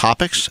variety of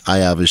topics.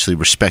 I obviously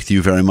respect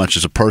you very much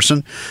as a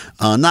person,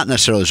 not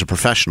necessarily as a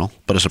professional,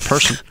 but as a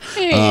person.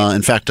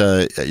 In fact,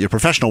 your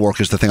professional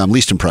work is the thing I'm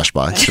least impressed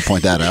by. To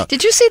point that out.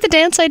 Did you see the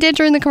dance I did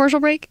during the commercial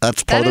break?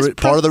 That's part of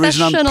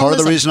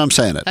the reason I'm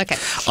saying it. Okay.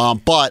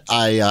 But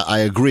I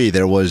agree.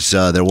 There was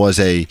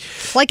a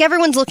like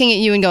everyone's looking at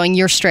you and going,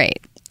 "You're straight."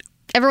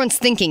 Everyone's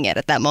thinking it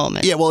at that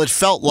moment. Yeah, well, it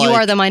felt like you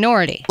are the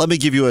minority. Let me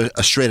give you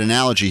a straight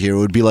analogy here. It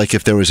would be like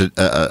if there was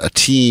a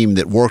team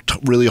that worked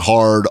really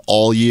hard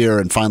all year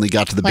and finally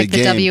got to the big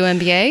game. Like the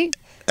WNBA.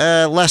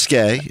 Less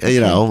gay,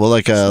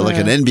 like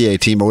an NBA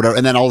team or whatever,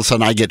 and then all of a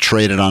sudden I get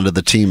traded onto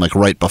the team like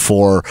right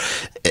before,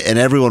 and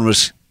everyone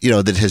was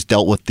that has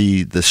dealt with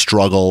the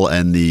struggle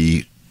and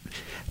the.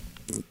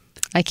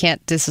 I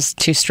can't. This is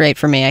too straight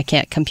for me. I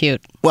can't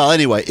compute. Well,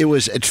 anyway,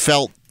 it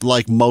felt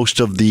like most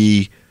of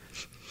the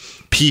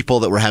people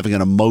that were having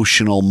an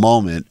emotional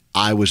moment,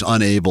 I was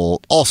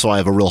unable. Also, I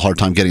have a real hard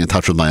time getting in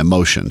touch with my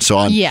emotions. So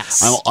I'm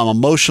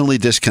emotionally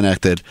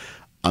disconnected.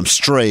 I'm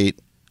straight.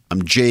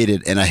 I'm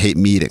jaded, and I hate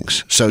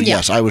meetings. So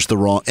yes, I was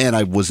and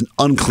I was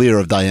unclear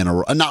of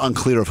not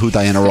unclear of who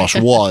Diana Ross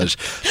was,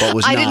 but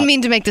was. I didn't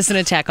mean to make this an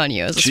attack on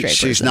you as a straight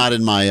person. She's not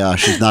in my.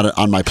 She's not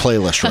on my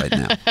playlist right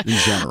now. In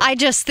general, I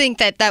just think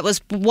that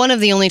was one of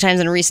the only times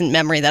in recent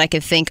memory that I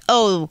could think,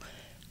 oh,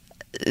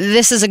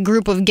 this is a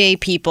group of gay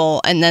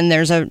people, and then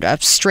there's a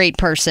straight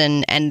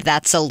person, and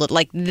that's a little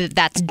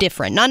that's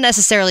different. Not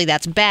necessarily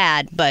that's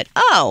bad, but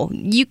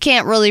you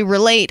can't really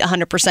relate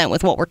 100%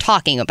 with what we're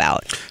talking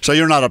about. So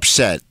you're not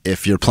upset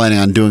if you're planning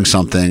on doing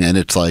something, and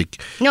it's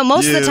like no.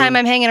 Most of the time,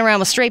 I'm hanging around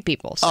with straight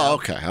people. So. Oh,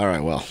 okay, all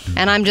right, well,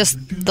 and I'm just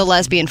the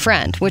lesbian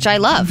friend, which I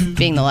love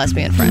being the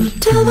lesbian friend.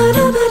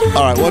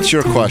 All right, what's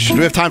your question?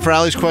 Do we have time for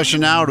Allie's question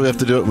now, or do we have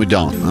to do it? We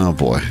don't. Oh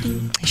boy,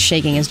 he's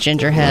shaking his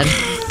ginger head.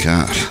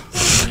 God.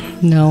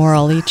 No, or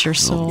I'll eat your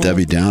soul.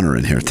 Debbie Downer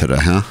in here today,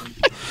 huh?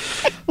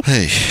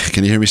 Hey,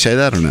 can you hear me say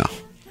that or no?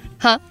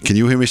 Huh? Can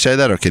you hear me say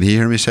that or can he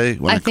hear me say it?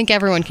 I think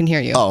everyone can hear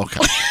you. Oh,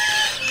 okay.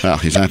 Well,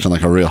 he's acting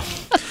like a real.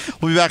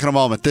 We'll be back in a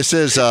moment. This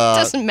is... It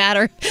doesn't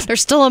matter. There's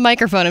still a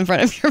microphone in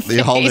front of your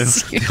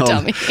face, you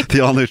dummy.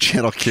 The all-new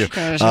Channel Q.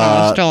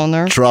 Still in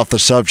there. Drop the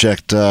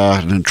subject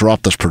and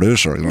drop this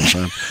producer. You know what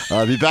I'm saying?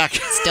 I'll be back.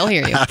 Still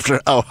hear you. After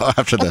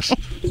this.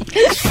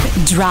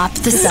 Drop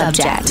the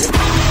subject.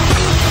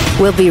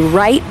 We'll be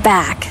right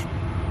back.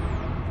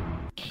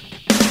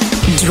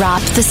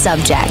 Drop the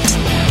subject.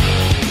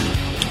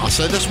 I'll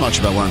say this much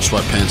about wearing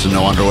sweatpants and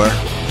no underwear.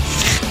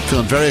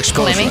 Feeling very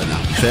exposed right now.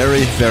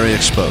 Very, very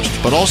exposed.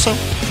 But also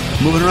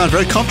moving around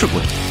very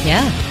comfortably.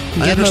 Yeah.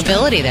 You have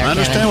mobility there. I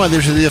understand why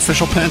these are the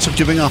official pants of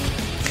giving up.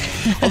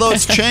 Although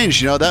it's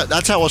changed.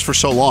 That's how it was for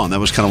so long. That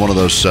was kind of one of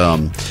those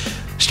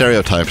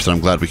stereotypes that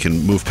I'm glad we can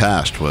move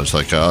past. Was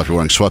like, if you're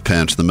wearing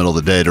sweatpants in the middle of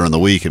the day during the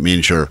week, it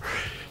means you're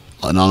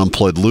an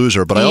unemployed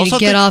loser. But I also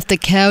get off the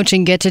couch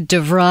and get to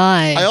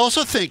DeVry. I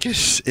also think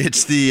it's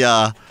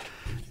the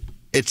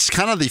it's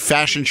kind of the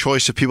fashion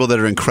choice of people that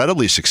are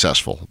incredibly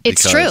successful.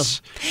 It's true,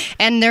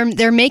 and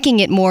they're making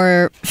it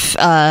more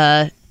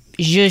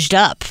zhuzhed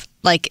up.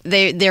 Like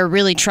they're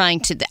really trying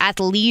to.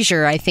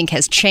 Athleisure, I think,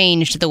 has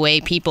changed the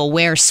way people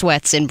wear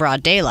sweats in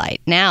broad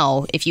daylight.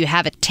 Now, if you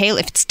have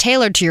if it's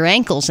tailored to your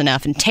ankles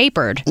enough and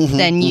tapered,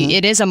 then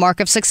it is a mark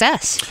of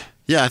success.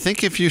 Yeah, I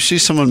think if you see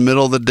someone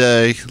middle of the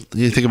day,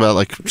 you think about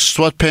like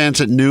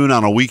sweatpants at noon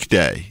on a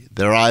weekday.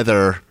 They're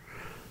either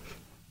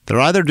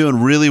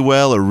doing really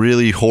well or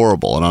really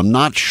horrible, and I'm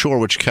not sure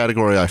which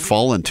category I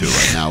fall into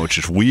right now, which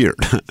is weird.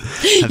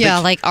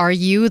 Are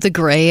you the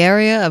gray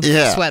area of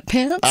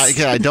sweatpants?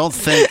 I don't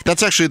think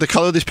that's actually the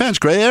color of these pants.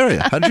 Gray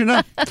area. How did you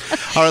know?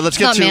 All right, let's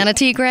get to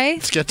manatee gray.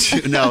 Let's get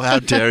to how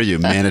dare you,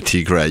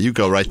 manatee gray? You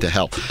go right to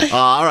hell.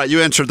 All right, you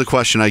answered the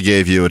question I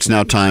gave you. It's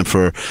now time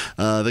for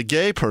the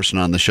gay person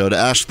on the show to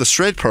ask the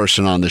straight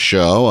person on the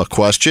show a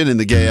question in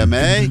the Gay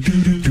MA.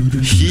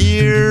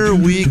 Here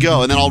we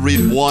go, and then I'll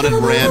read one at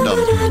random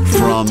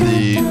from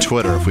the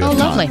Twitter if we have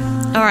time. Lovely.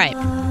 All right.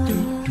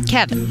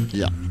 Kevin.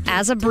 Yeah.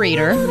 As a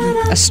breeder,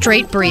 a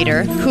straight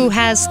breeder who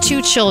has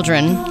 2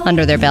 children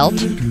under their belt,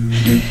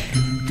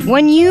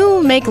 when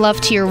you make love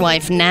to your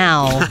wife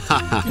now,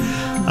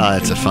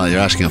 You're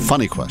asking a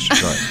funny question.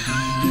 Go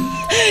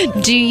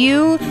ahead. Do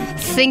you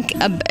think,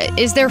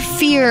 is there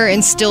fear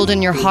instilled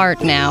in your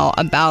heart now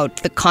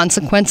about the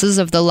consequences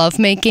of the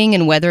lovemaking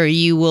and whether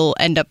you will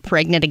end up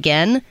pregnant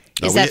again?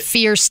 Is that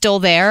fear still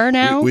there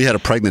now? We had a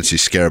pregnancy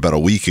scare about a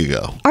week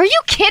ago. Are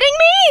you kidding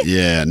me?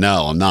 Yeah,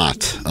 no, I'm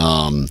not.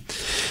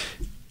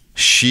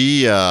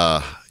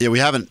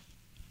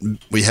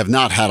 We have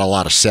not had a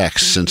lot of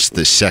sex since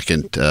the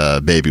second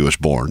baby was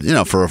born,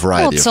 for a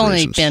variety of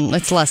reasons.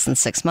 It's less than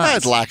 6 months.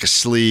 It's lack of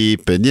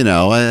sleep, and,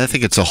 I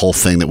think it's a whole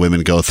thing that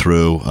women go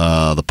through,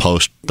 I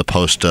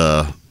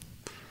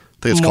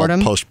think it's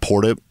Mortem? called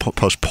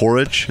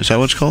post-porridge. Is that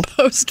what it's called?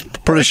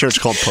 Post-porridge. Pretty sure it's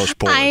called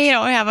post-porridge. I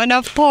don't have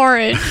enough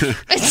porridge.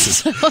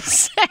 It's so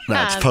sad.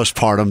 That's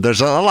postpartum.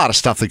 There's a lot of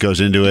stuff that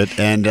goes into it.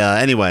 And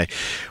anyway,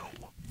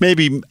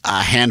 maybe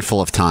a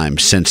handful of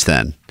times since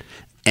then.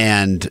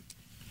 And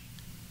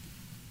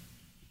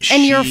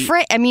you're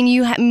afraid. I mean,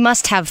 you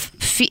must have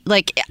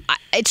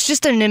it's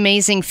just an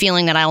amazing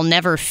feeling that I'll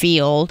never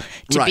feel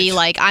to be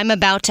like, I'm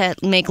about to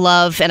make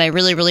love and I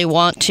really, really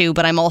want to,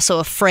 but I'm also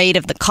afraid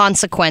of the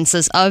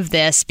consequences of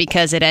this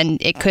because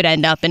it could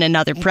end up in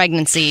another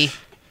pregnancy.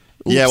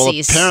 Oopsies. Yeah, well,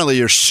 apparently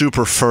you're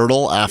super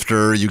fertile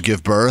after you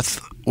give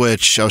birth,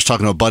 which I was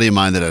talking to a buddy of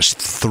mine that has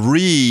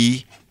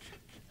 3.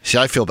 See,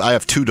 I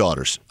have 2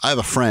 daughters. I have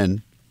a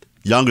friend,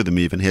 younger than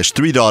me even. He has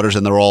 3 daughters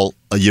and they're all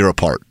a year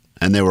apart.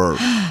 And they were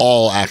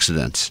all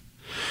accidents.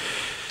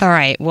 All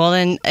right. Well,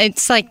 then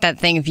it's like that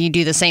thing. If you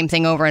do the same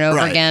thing over and over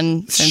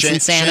again, it's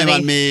insanity. Shame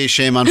on me.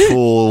 Shame on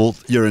fool.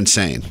 You're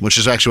insane. Which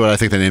is actually what I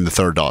think they named the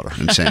 3rd daughter.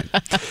 Insane.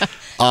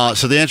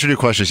 So the answer to your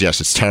question is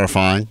yes. It's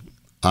terrifying.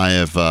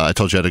 I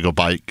told you I had to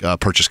go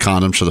purchase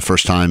condoms for the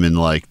first time in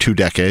like 2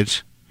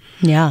 decades.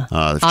 Yeah.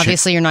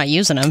 Obviously, you're not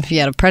using them if you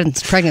had a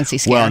pregnancy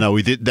scare. Well, no,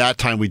 we did. That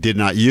time we did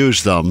not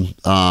use them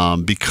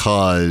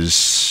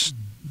because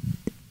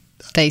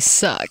they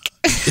suck.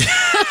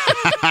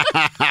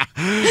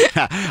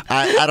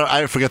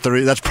 I forget the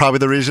reason. That's probably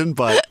the reason,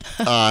 but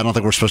I don't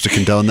think we're supposed to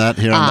condone that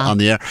here on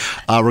the air.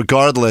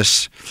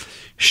 Regardless,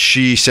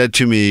 she said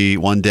to me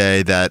one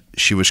day that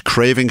she was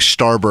craving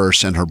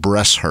Starburst and her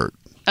breasts hurt.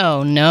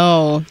 Oh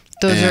no.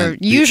 Those are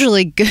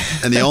usually good.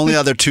 And the only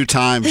other 2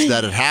 times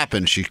that it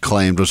happened, she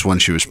claimed, was when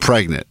she was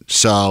pregnant.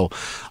 So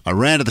I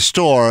ran to the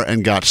store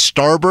and got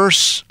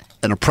Starburst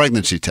and a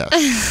pregnancy test.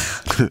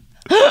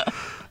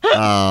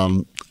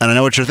 And I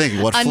know what you're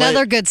thinking. What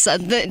Another good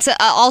sign. It's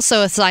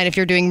also a sign if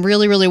you're doing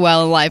really, really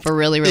well in life or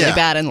really, really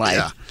bad in life.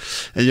 Yeah.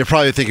 And you're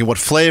probably thinking, what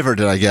flavor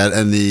did I get?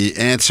 And the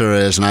answer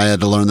is, and I had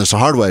to learn this the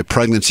hard way,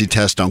 pregnancy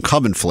tests don't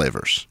come in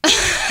flavors.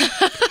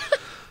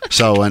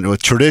 So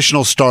with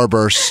traditional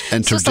Starburst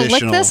and traditional...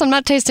 So lick this? I'm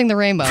not tasting the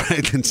rainbow.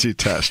 Pregnancy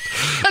test.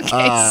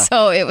 Okay,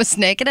 so it was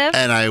negative?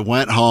 And I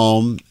went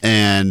home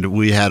and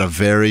we had a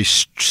very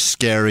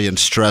scary and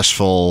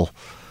stressful...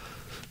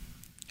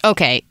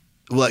 Okay.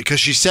 Well, because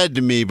she said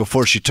to me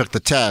before she took the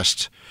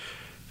test,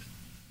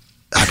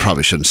 I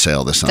probably shouldn't say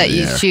all this on the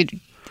air.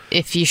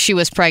 If she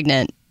was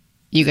pregnant,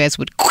 you guys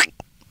would...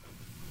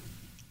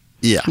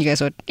 Yeah. You guys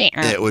would...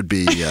 It would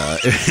be... yeah,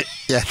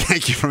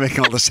 thank you for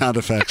making all the sound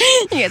effects.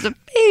 You guys would...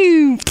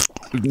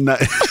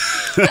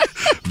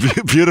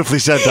 Beautifully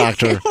said,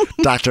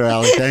 Dr.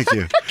 Allie. Thank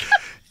you.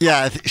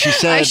 Yeah, she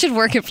said... I should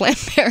work at Planned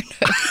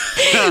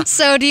Parenthood.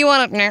 So do you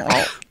want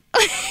to...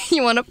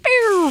 You want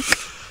to...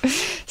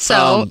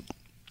 So...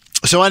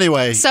 So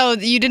anyway... So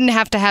you didn't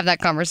have to have that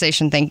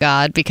conversation, thank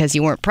God, because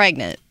you weren't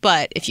pregnant.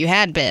 But if you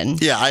had been,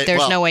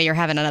 there's no way you're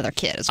having another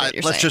kid, is what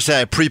you're saying. Let's just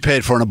say I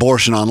prepaid for an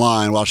abortion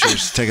online while she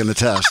was taking the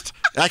test.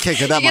 I can't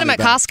get that money You get them at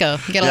back.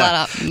 Costco. You get a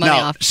lot of money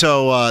off.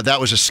 So that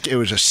was it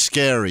was a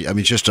scary,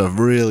 just a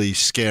really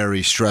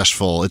scary,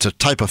 stressful, it's a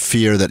type of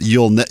fear that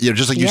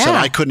just like you said,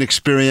 I couldn't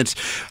experience.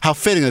 How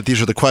fitting that these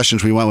are the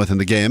questions we went with in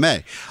the Gay MA.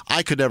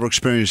 I could never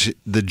experience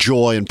the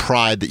joy and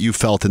pride that you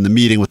felt in the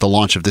meeting with the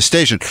launch of this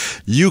station.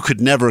 You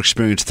could never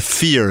experience the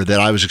fear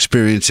that I was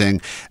experiencing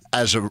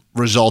as a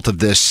result of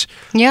this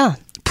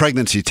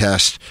pregnancy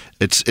test.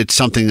 It's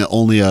something that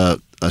only a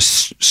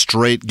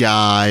straight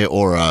guy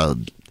or a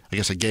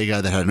gay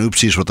guy that had an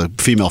oopsies with a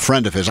female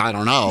friend of his, I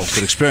don't know,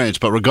 could experience.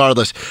 But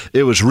regardless,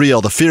 it was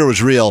real. The fear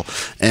was real,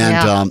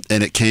 and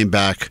it came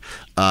back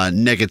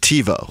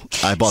negativo.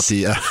 I bought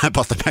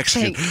the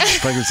Mexican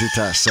pregnancy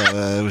test, so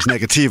it was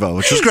negativo,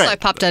 which was great. So I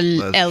popped a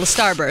El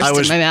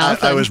Starburst in my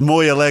mouth. I was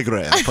muy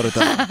alegre. I'll put it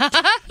that way.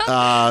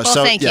 Well,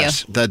 thank you.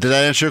 Did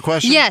that answer your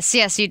question?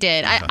 Yes, you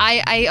did.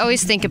 I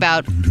always think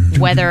about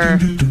whether,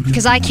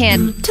 because I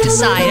can't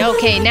decide,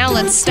 okay, now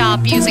let's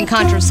stop using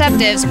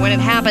contraceptives. When it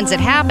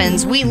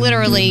happens. We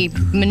literally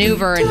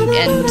maneuver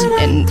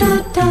and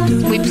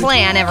we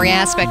plan every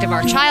aspect of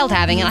our child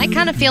having, and I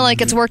kind of feel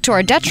like it's worked to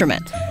our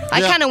detriment. I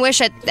kind of wish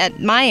at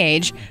my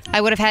age I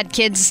would have had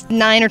kids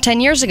 9 or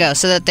 10 years ago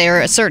so that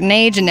they're a certain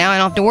age and now I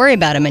don't have to worry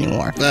about them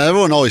anymore.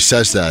 Everyone always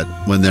says that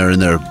when they're in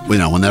their,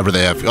 whenever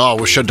they have,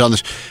 we should have done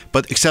this.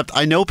 But except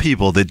I know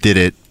people that did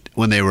it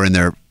when they were in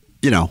their,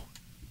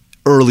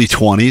 early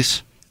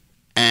 20s.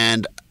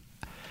 And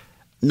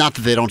not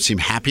that they don't seem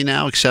happy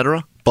now,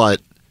 etc.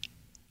 But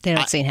they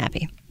don't seem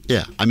happy.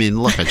 Yeah, I mean,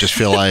 look, I just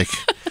feel like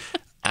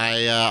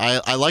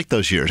I like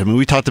those years. I mean,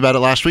 we talked about it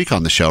last week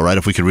on the show, right?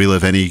 If we could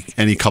relive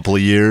any couple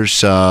of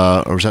years,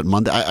 or was that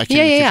Monday? I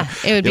can't Yeah.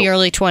 It would be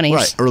early 20s.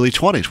 Right, early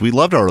 20s. We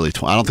loved our early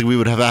 20s. I don't think we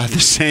would have had the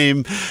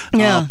same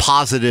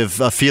positive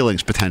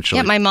feelings potentially.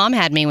 Yeah, my mom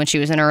had me when she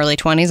was in her early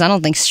 20s. I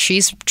don't think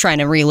she's trying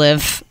to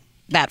relive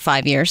that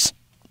 5 years.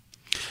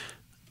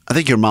 I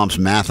think your mom's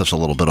math is a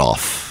little bit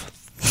off.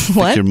 I think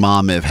What? your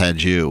mom may have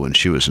had you when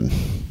she was in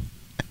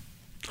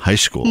high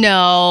school.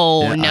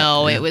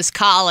 No, it was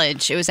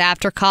college. It was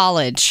after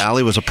college.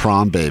 Allie was a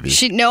prom baby.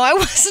 No, I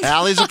wasn't.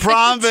 Allie's a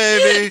prom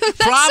baby.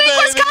 Prom Seat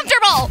was baby.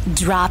 comfortable.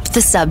 Drop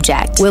the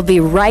subject. We'll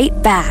be right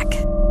back.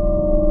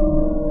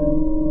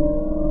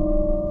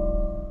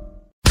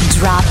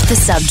 Drop the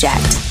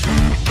subject.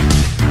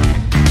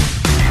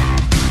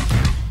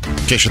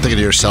 In case you're thinking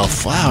to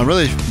yourself, wow, I've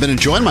really been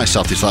enjoying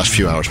myself these last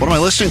few hours. What am I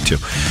listening to?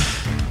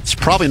 It's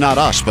probably not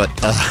us, but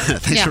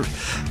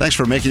thanks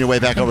for making your way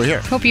back over here.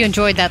 Hope you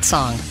enjoyed that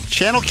song.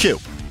 Channel Q,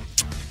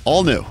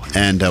 all new,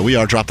 and we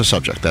are Drop the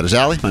Subject. That is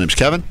Allie. My name's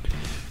Kevin.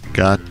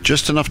 Got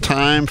just enough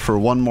time for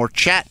one more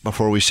chat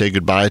before we say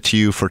goodbye to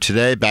you for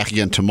today. Back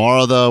again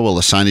tomorrow, though. We'll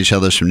assign each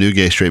other some new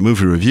Gay Straight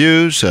movie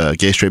reviews,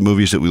 Gay Straight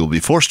movies that we will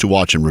be forced to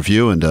watch and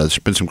review. And there's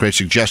been some great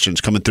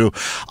suggestions coming through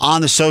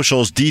on the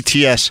socials.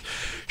 DTS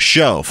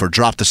Show for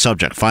Drop the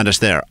Subject. Find us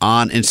there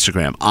on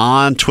Instagram,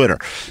 on Twitter.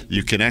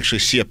 You can actually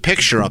see a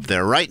picture up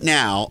there right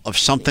now of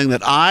something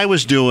that I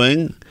was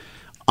doing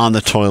on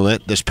the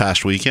toilet this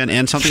past weekend,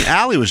 and something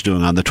Allie was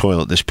doing on the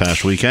toilet this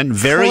past weekend.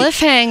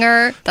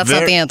 Cliffhanger. That's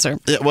not the answer.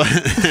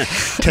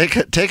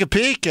 Take a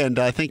peek, and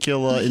I think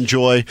you'll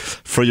enjoy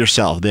for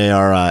yourself. They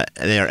are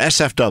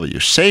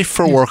SFW, safe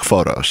for work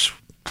photos,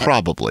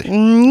 probably.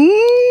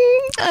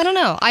 I don't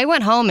know. I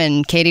went home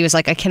and Katie was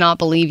like, "I cannot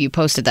believe you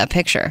posted that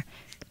picture."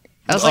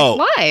 I was like,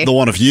 "Why?" The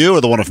one of you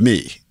or the one of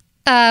me?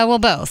 Well,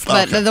 both.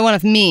 But Okay. the one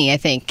of me, I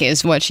think,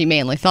 is what she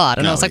mainly thought.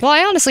 And I was like, well,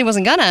 I honestly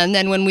wasn't gonna. And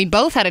then when we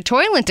both had a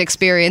toilet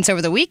experience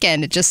over the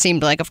weekend, it just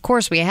seemed like, of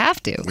course, we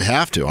have to. We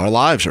have to. Our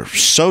lives are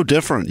so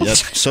different, yet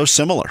so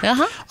similar.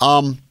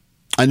 Uh-huh.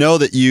 I know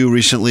that you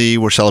recently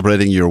were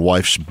celebrating your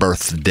wife's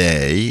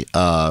birthday.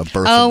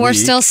 We're week.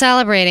 still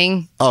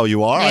celebrating. Oh,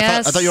 you are?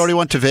 Yes. I thought you already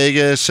went to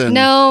Vegas. And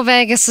No,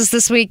 Vegas is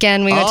this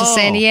weekend. We went to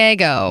San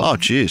Diego. Oh,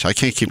 geez. I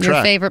can't keep Your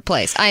track. favorite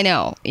place. I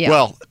know. Yeah.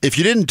 Well, if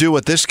you didn't do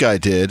what this guy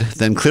did,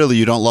 then clearly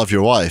you don't love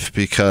your wife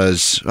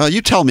because,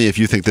 you tell me if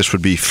you think this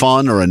would be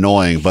fun or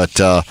annoying, but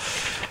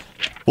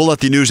we'll let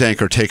the news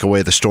anchor take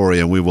away the story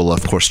and we will,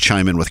 of course,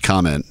 chime in with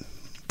comment.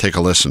 Take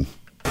a listen.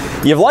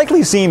 You've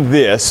likely seen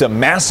this, a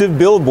massive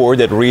billboard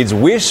that reads,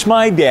 "Wish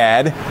my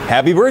dad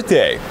happy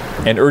birthday,"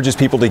 and urges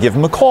people to give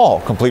him a call,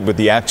 complete with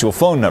the actual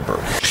phone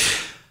number.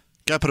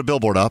 Guy put a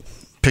billboard up,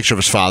 picture of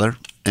his father,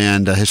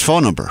 and his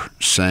phone number,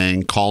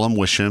 saying call him,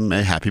 wish him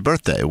a happy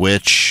birthday,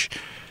 which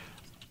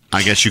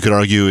I guess you could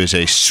argue is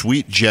a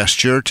sweet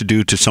gesture to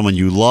do to someone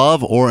you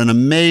love or an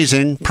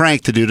amazing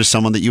prank to do to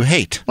someone that you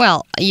hate.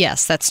 Well,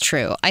 yes, that's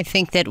true. I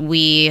think that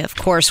we, of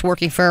course,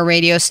 working for a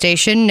radio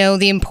station, know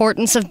the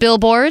importance of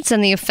billboards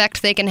and the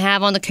effect they can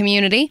have on the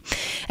community.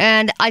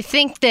 And I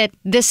think that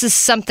this is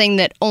something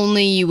that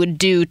only you would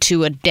do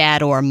to a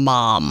dad or a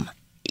mom.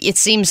 It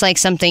seems like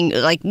something,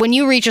 like when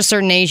you reach a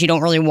certain age, you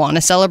don't really want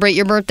to celebrate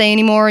your birthday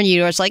anymore. And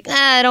you're just like,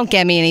 don't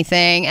get me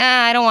anything.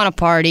 I don't want to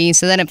party.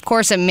 So then, of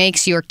course, it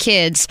makes your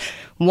kids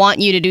want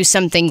you to do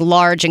something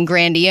large and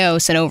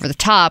grandiose and over the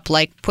top,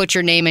 like put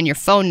your name and your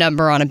phone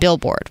number on a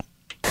billboard.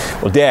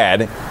 Well,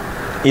 Dad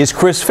is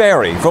Chris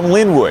Ferry from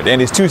Linwood,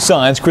 and his two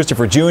sons,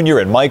 Christopher Jr.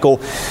 and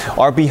Michael,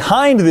 are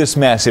behind this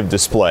massive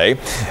display.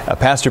 A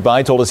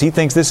passerby told us he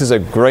thinks this is a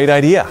great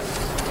idea.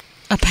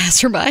 A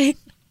passerby?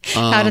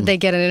 How did they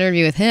get an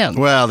interview with him?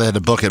 Well, they had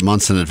to book it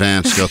months in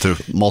advance, go through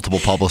multiple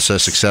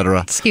publicists,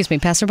 etc. Excuse me,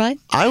 passerby?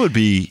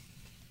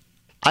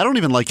 I don't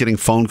even like getting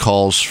phone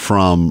calls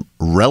from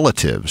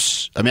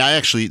relatives. I mean,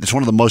 it's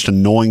one of the most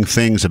annoying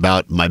things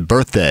about my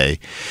birthday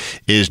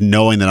is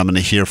knowing that I'm going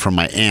to hear from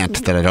my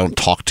aunt that I don't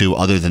talk to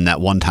other than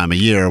that one time a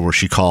year where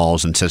she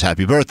calls and says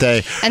happy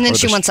birthday. And then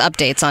she wants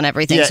updates on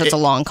everything, so it's a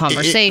long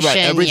conversation. Right,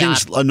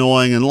 everything's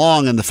annoying and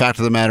long, and the fact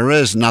of the matter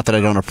is, not that I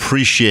don't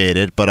appreciate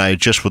it, but I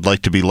just would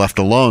like to be left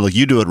alone. Like,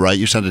 you do it right.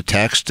 You send a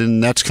text,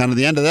 and that's kind of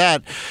the end of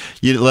that.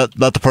 You let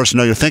the person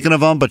know you're thinking of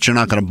them, but you're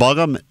not going to bug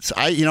them.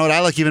 You know what I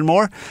like even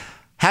more?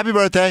 Happy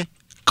birthday.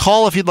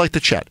 Call if you'd like to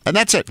chat. And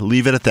that's it.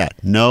 Leave it at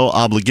that. No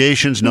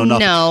obligations, no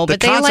nothing. No, but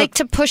they like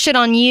to push it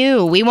on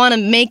you. We want to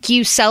make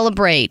you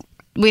celebrate.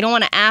 We don't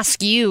want to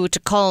ask you to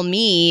call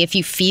me if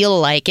you feel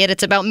like it.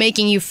 It's about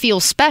making you feel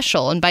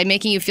special. And by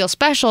making you feel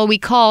special, we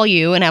call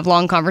you and have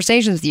long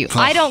conversations with you.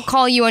 I don't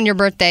call you on your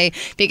birthday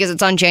because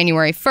it's on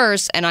January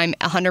 1st and I'm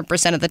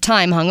 100% of the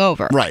time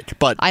hungover. Right,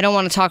 but I don't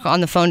want to talk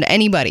on the phone to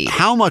anybody.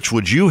 How much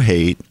would you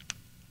hate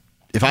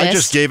if I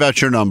just gave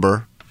out your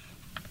number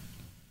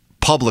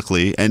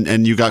publicly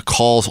and you got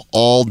calls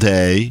all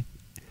day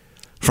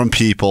from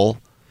people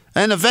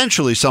And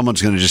eventually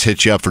someone's going to just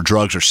hit you up for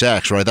drugs or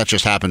sex, right? That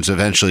just happens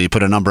eventually. You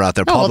put a number out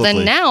there Oh, well,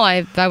 publicly. then now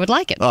I would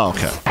like it. Oh,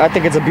 okay. I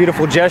think it's a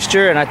beautiful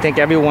gesture, and I think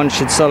everyone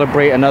should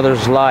celebrate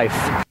another's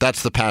life.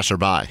 That's the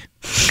passerby.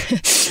 In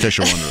case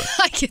you're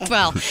wondering.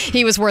 Well,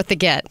 he was worth the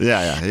get.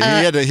 Yeah.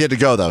 He had to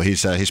go, though.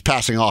 He's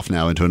passing off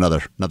now into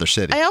another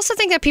city. I also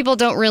think that people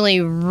don't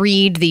really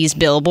read these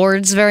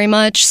billboards very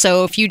much.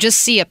 So if you just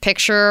see a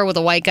picture with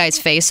a white guy's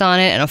face on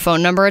it and a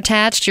phone number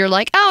attached, you're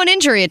like, oh, an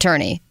injury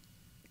attorney.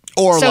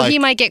 Or so like, he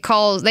might get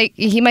calls.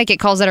 He might get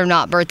calls that are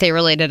not birthday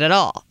related at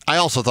all. I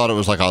also thought it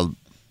was like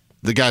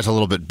the guy's a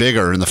little bit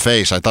bigger in the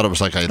face. I thought it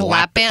was like a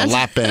lap band? A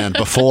lap band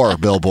before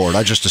billboard.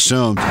 I just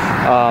assumed.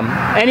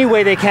 Any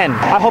way they can.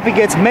 I hope he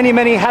gets many,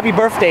 many happy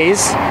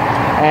birthdays,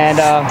 and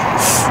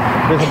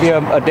this will be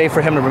a day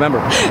for him to remember.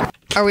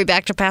 Are we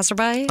back to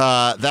passerby?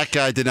 That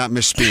guy did not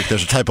misspeak.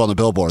 There's a typo on the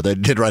billboard. They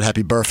did write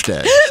happy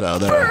birthday. So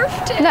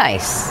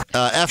Nice.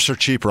 F's are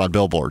cheaper on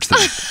billboards than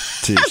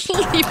T's.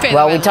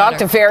 Well, we talked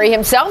to Ferry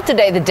himself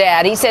today, the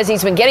dad. He says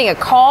he's been getting a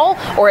call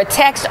or a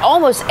text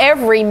almost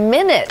every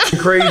minute.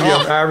 Crazy.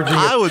 I'm averaging.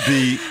 I would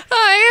be.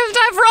 I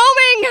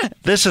have roaming.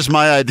 This is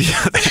my idea.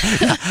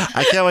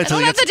 I can't wait till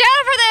he Don't have gets the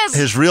data for this.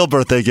 his real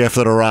birthday gift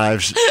that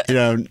arrives,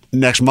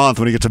 next month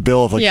when he gets a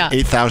bill of like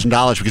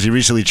 $8,000 because he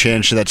recently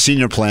changed to that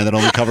senior plan that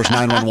only covers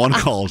 911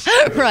 calls.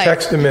 Right.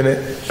 Text a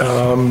minute.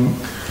 I'm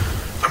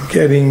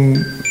getting.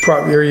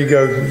 There you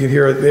go. You can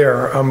hear it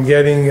there. I'm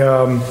getting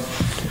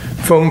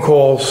phone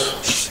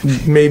calls,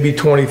 maybe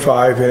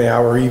 25 an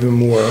hour, even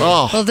more.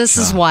 Oh, Well, this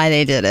is why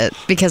they did it,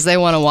 because they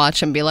want to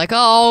watch and be like,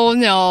 oh,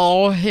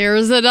 no,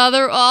 here's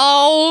another.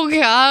 Oh,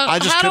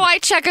 God. How do I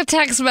check a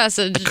text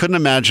message? I couldn't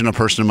imagine a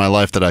person in my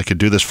life that I could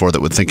do this for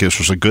that would think this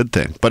was a good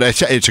thing. But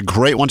it's a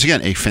great, once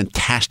again, a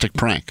fantastic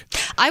prank.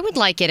 I would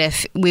like it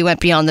if we went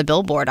beyond the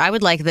billboard. I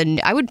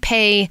would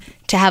pay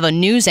to have a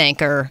news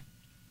anchor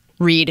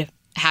read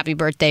happy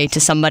birthday to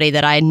somebody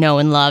that I know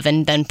and love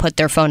and then put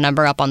their phone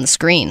number up on the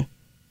screen,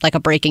 like a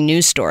breaking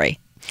news story.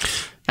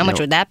 How much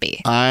would that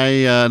be?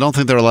 I don't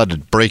think they're allowed to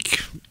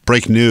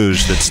break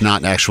news that's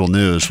not actual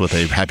news with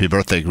a happy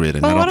birthday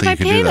greeting. Well, I don't what think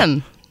if I you pay could do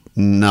them?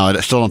 That. No, I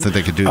still don't think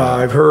they could do that.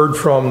 I've heard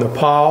from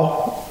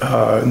Nepal,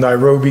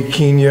 Nairobi,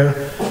 Kenya,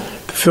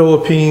 the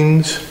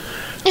Philippines,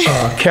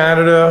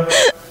 Canada,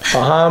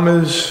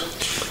 Bahamas.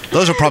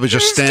 Those are probably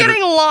just standard.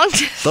 Getting along.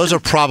 Those are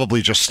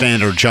probably just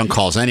standard junk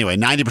calls anyway.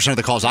 90% of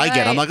the calls I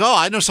get, I'm like, oh,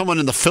 I know someone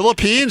in the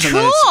Philippines, and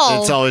then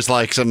it's always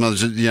like it's a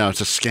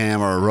scam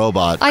or a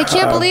robot. I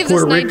can't believe this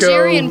Puerto Rico.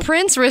 Nigerian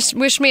prince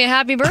wished me a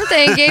happy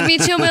birthday and gave me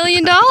 $2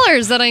 million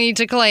that I need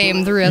to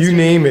claim through. You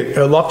name it.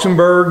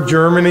 Luxembourg,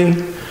 Germany.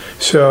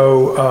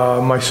 So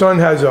my son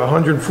has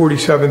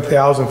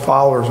 147,000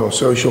 followers on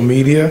social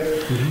media.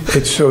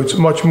 It's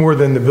much more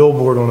than the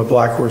billboard on the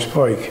Black Horse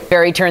Pike.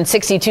 Ferry turns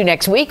 62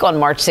 next week on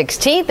March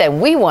 16th,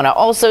 and we want to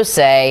also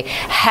say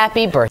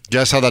happy birthday.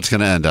 Guess how that's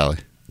going to end, Allie?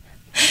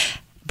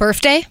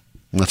 Birthday?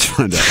 Let's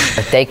find out.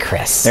 Birthday,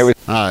 Chris.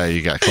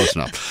 You got close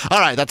enough. All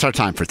right, that's our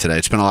time for today.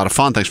 It's been a lot of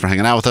fun. Thanks for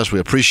hanging out with us.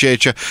 We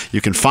appreciate you. You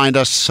can find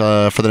us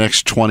for the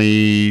next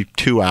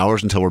 22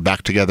 hours until we're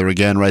back together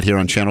again right here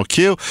on Channel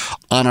Q.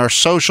 On our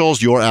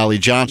socials, you're Allie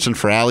Johnson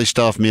for Allie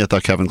Stuff, me at the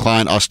Kevin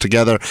Klein, us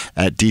together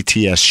at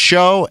DTS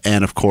Show,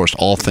 and of course,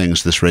 all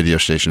things this radio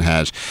station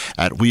has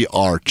at We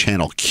Are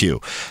Channel Q.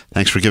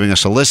 Thanks for giving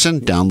us a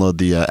listen. Download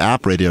the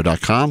app,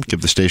 radio.com.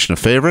 Give the station a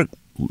favorite.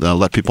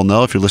 Let people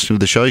know if you're listening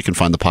to the show. You can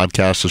find the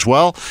podcast as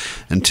well.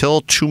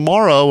 Until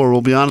tomorrow, where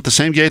we'll be on at the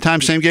same gay time,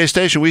 same gay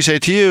station, we say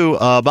to you,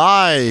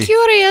 bye.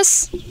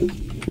 Curious.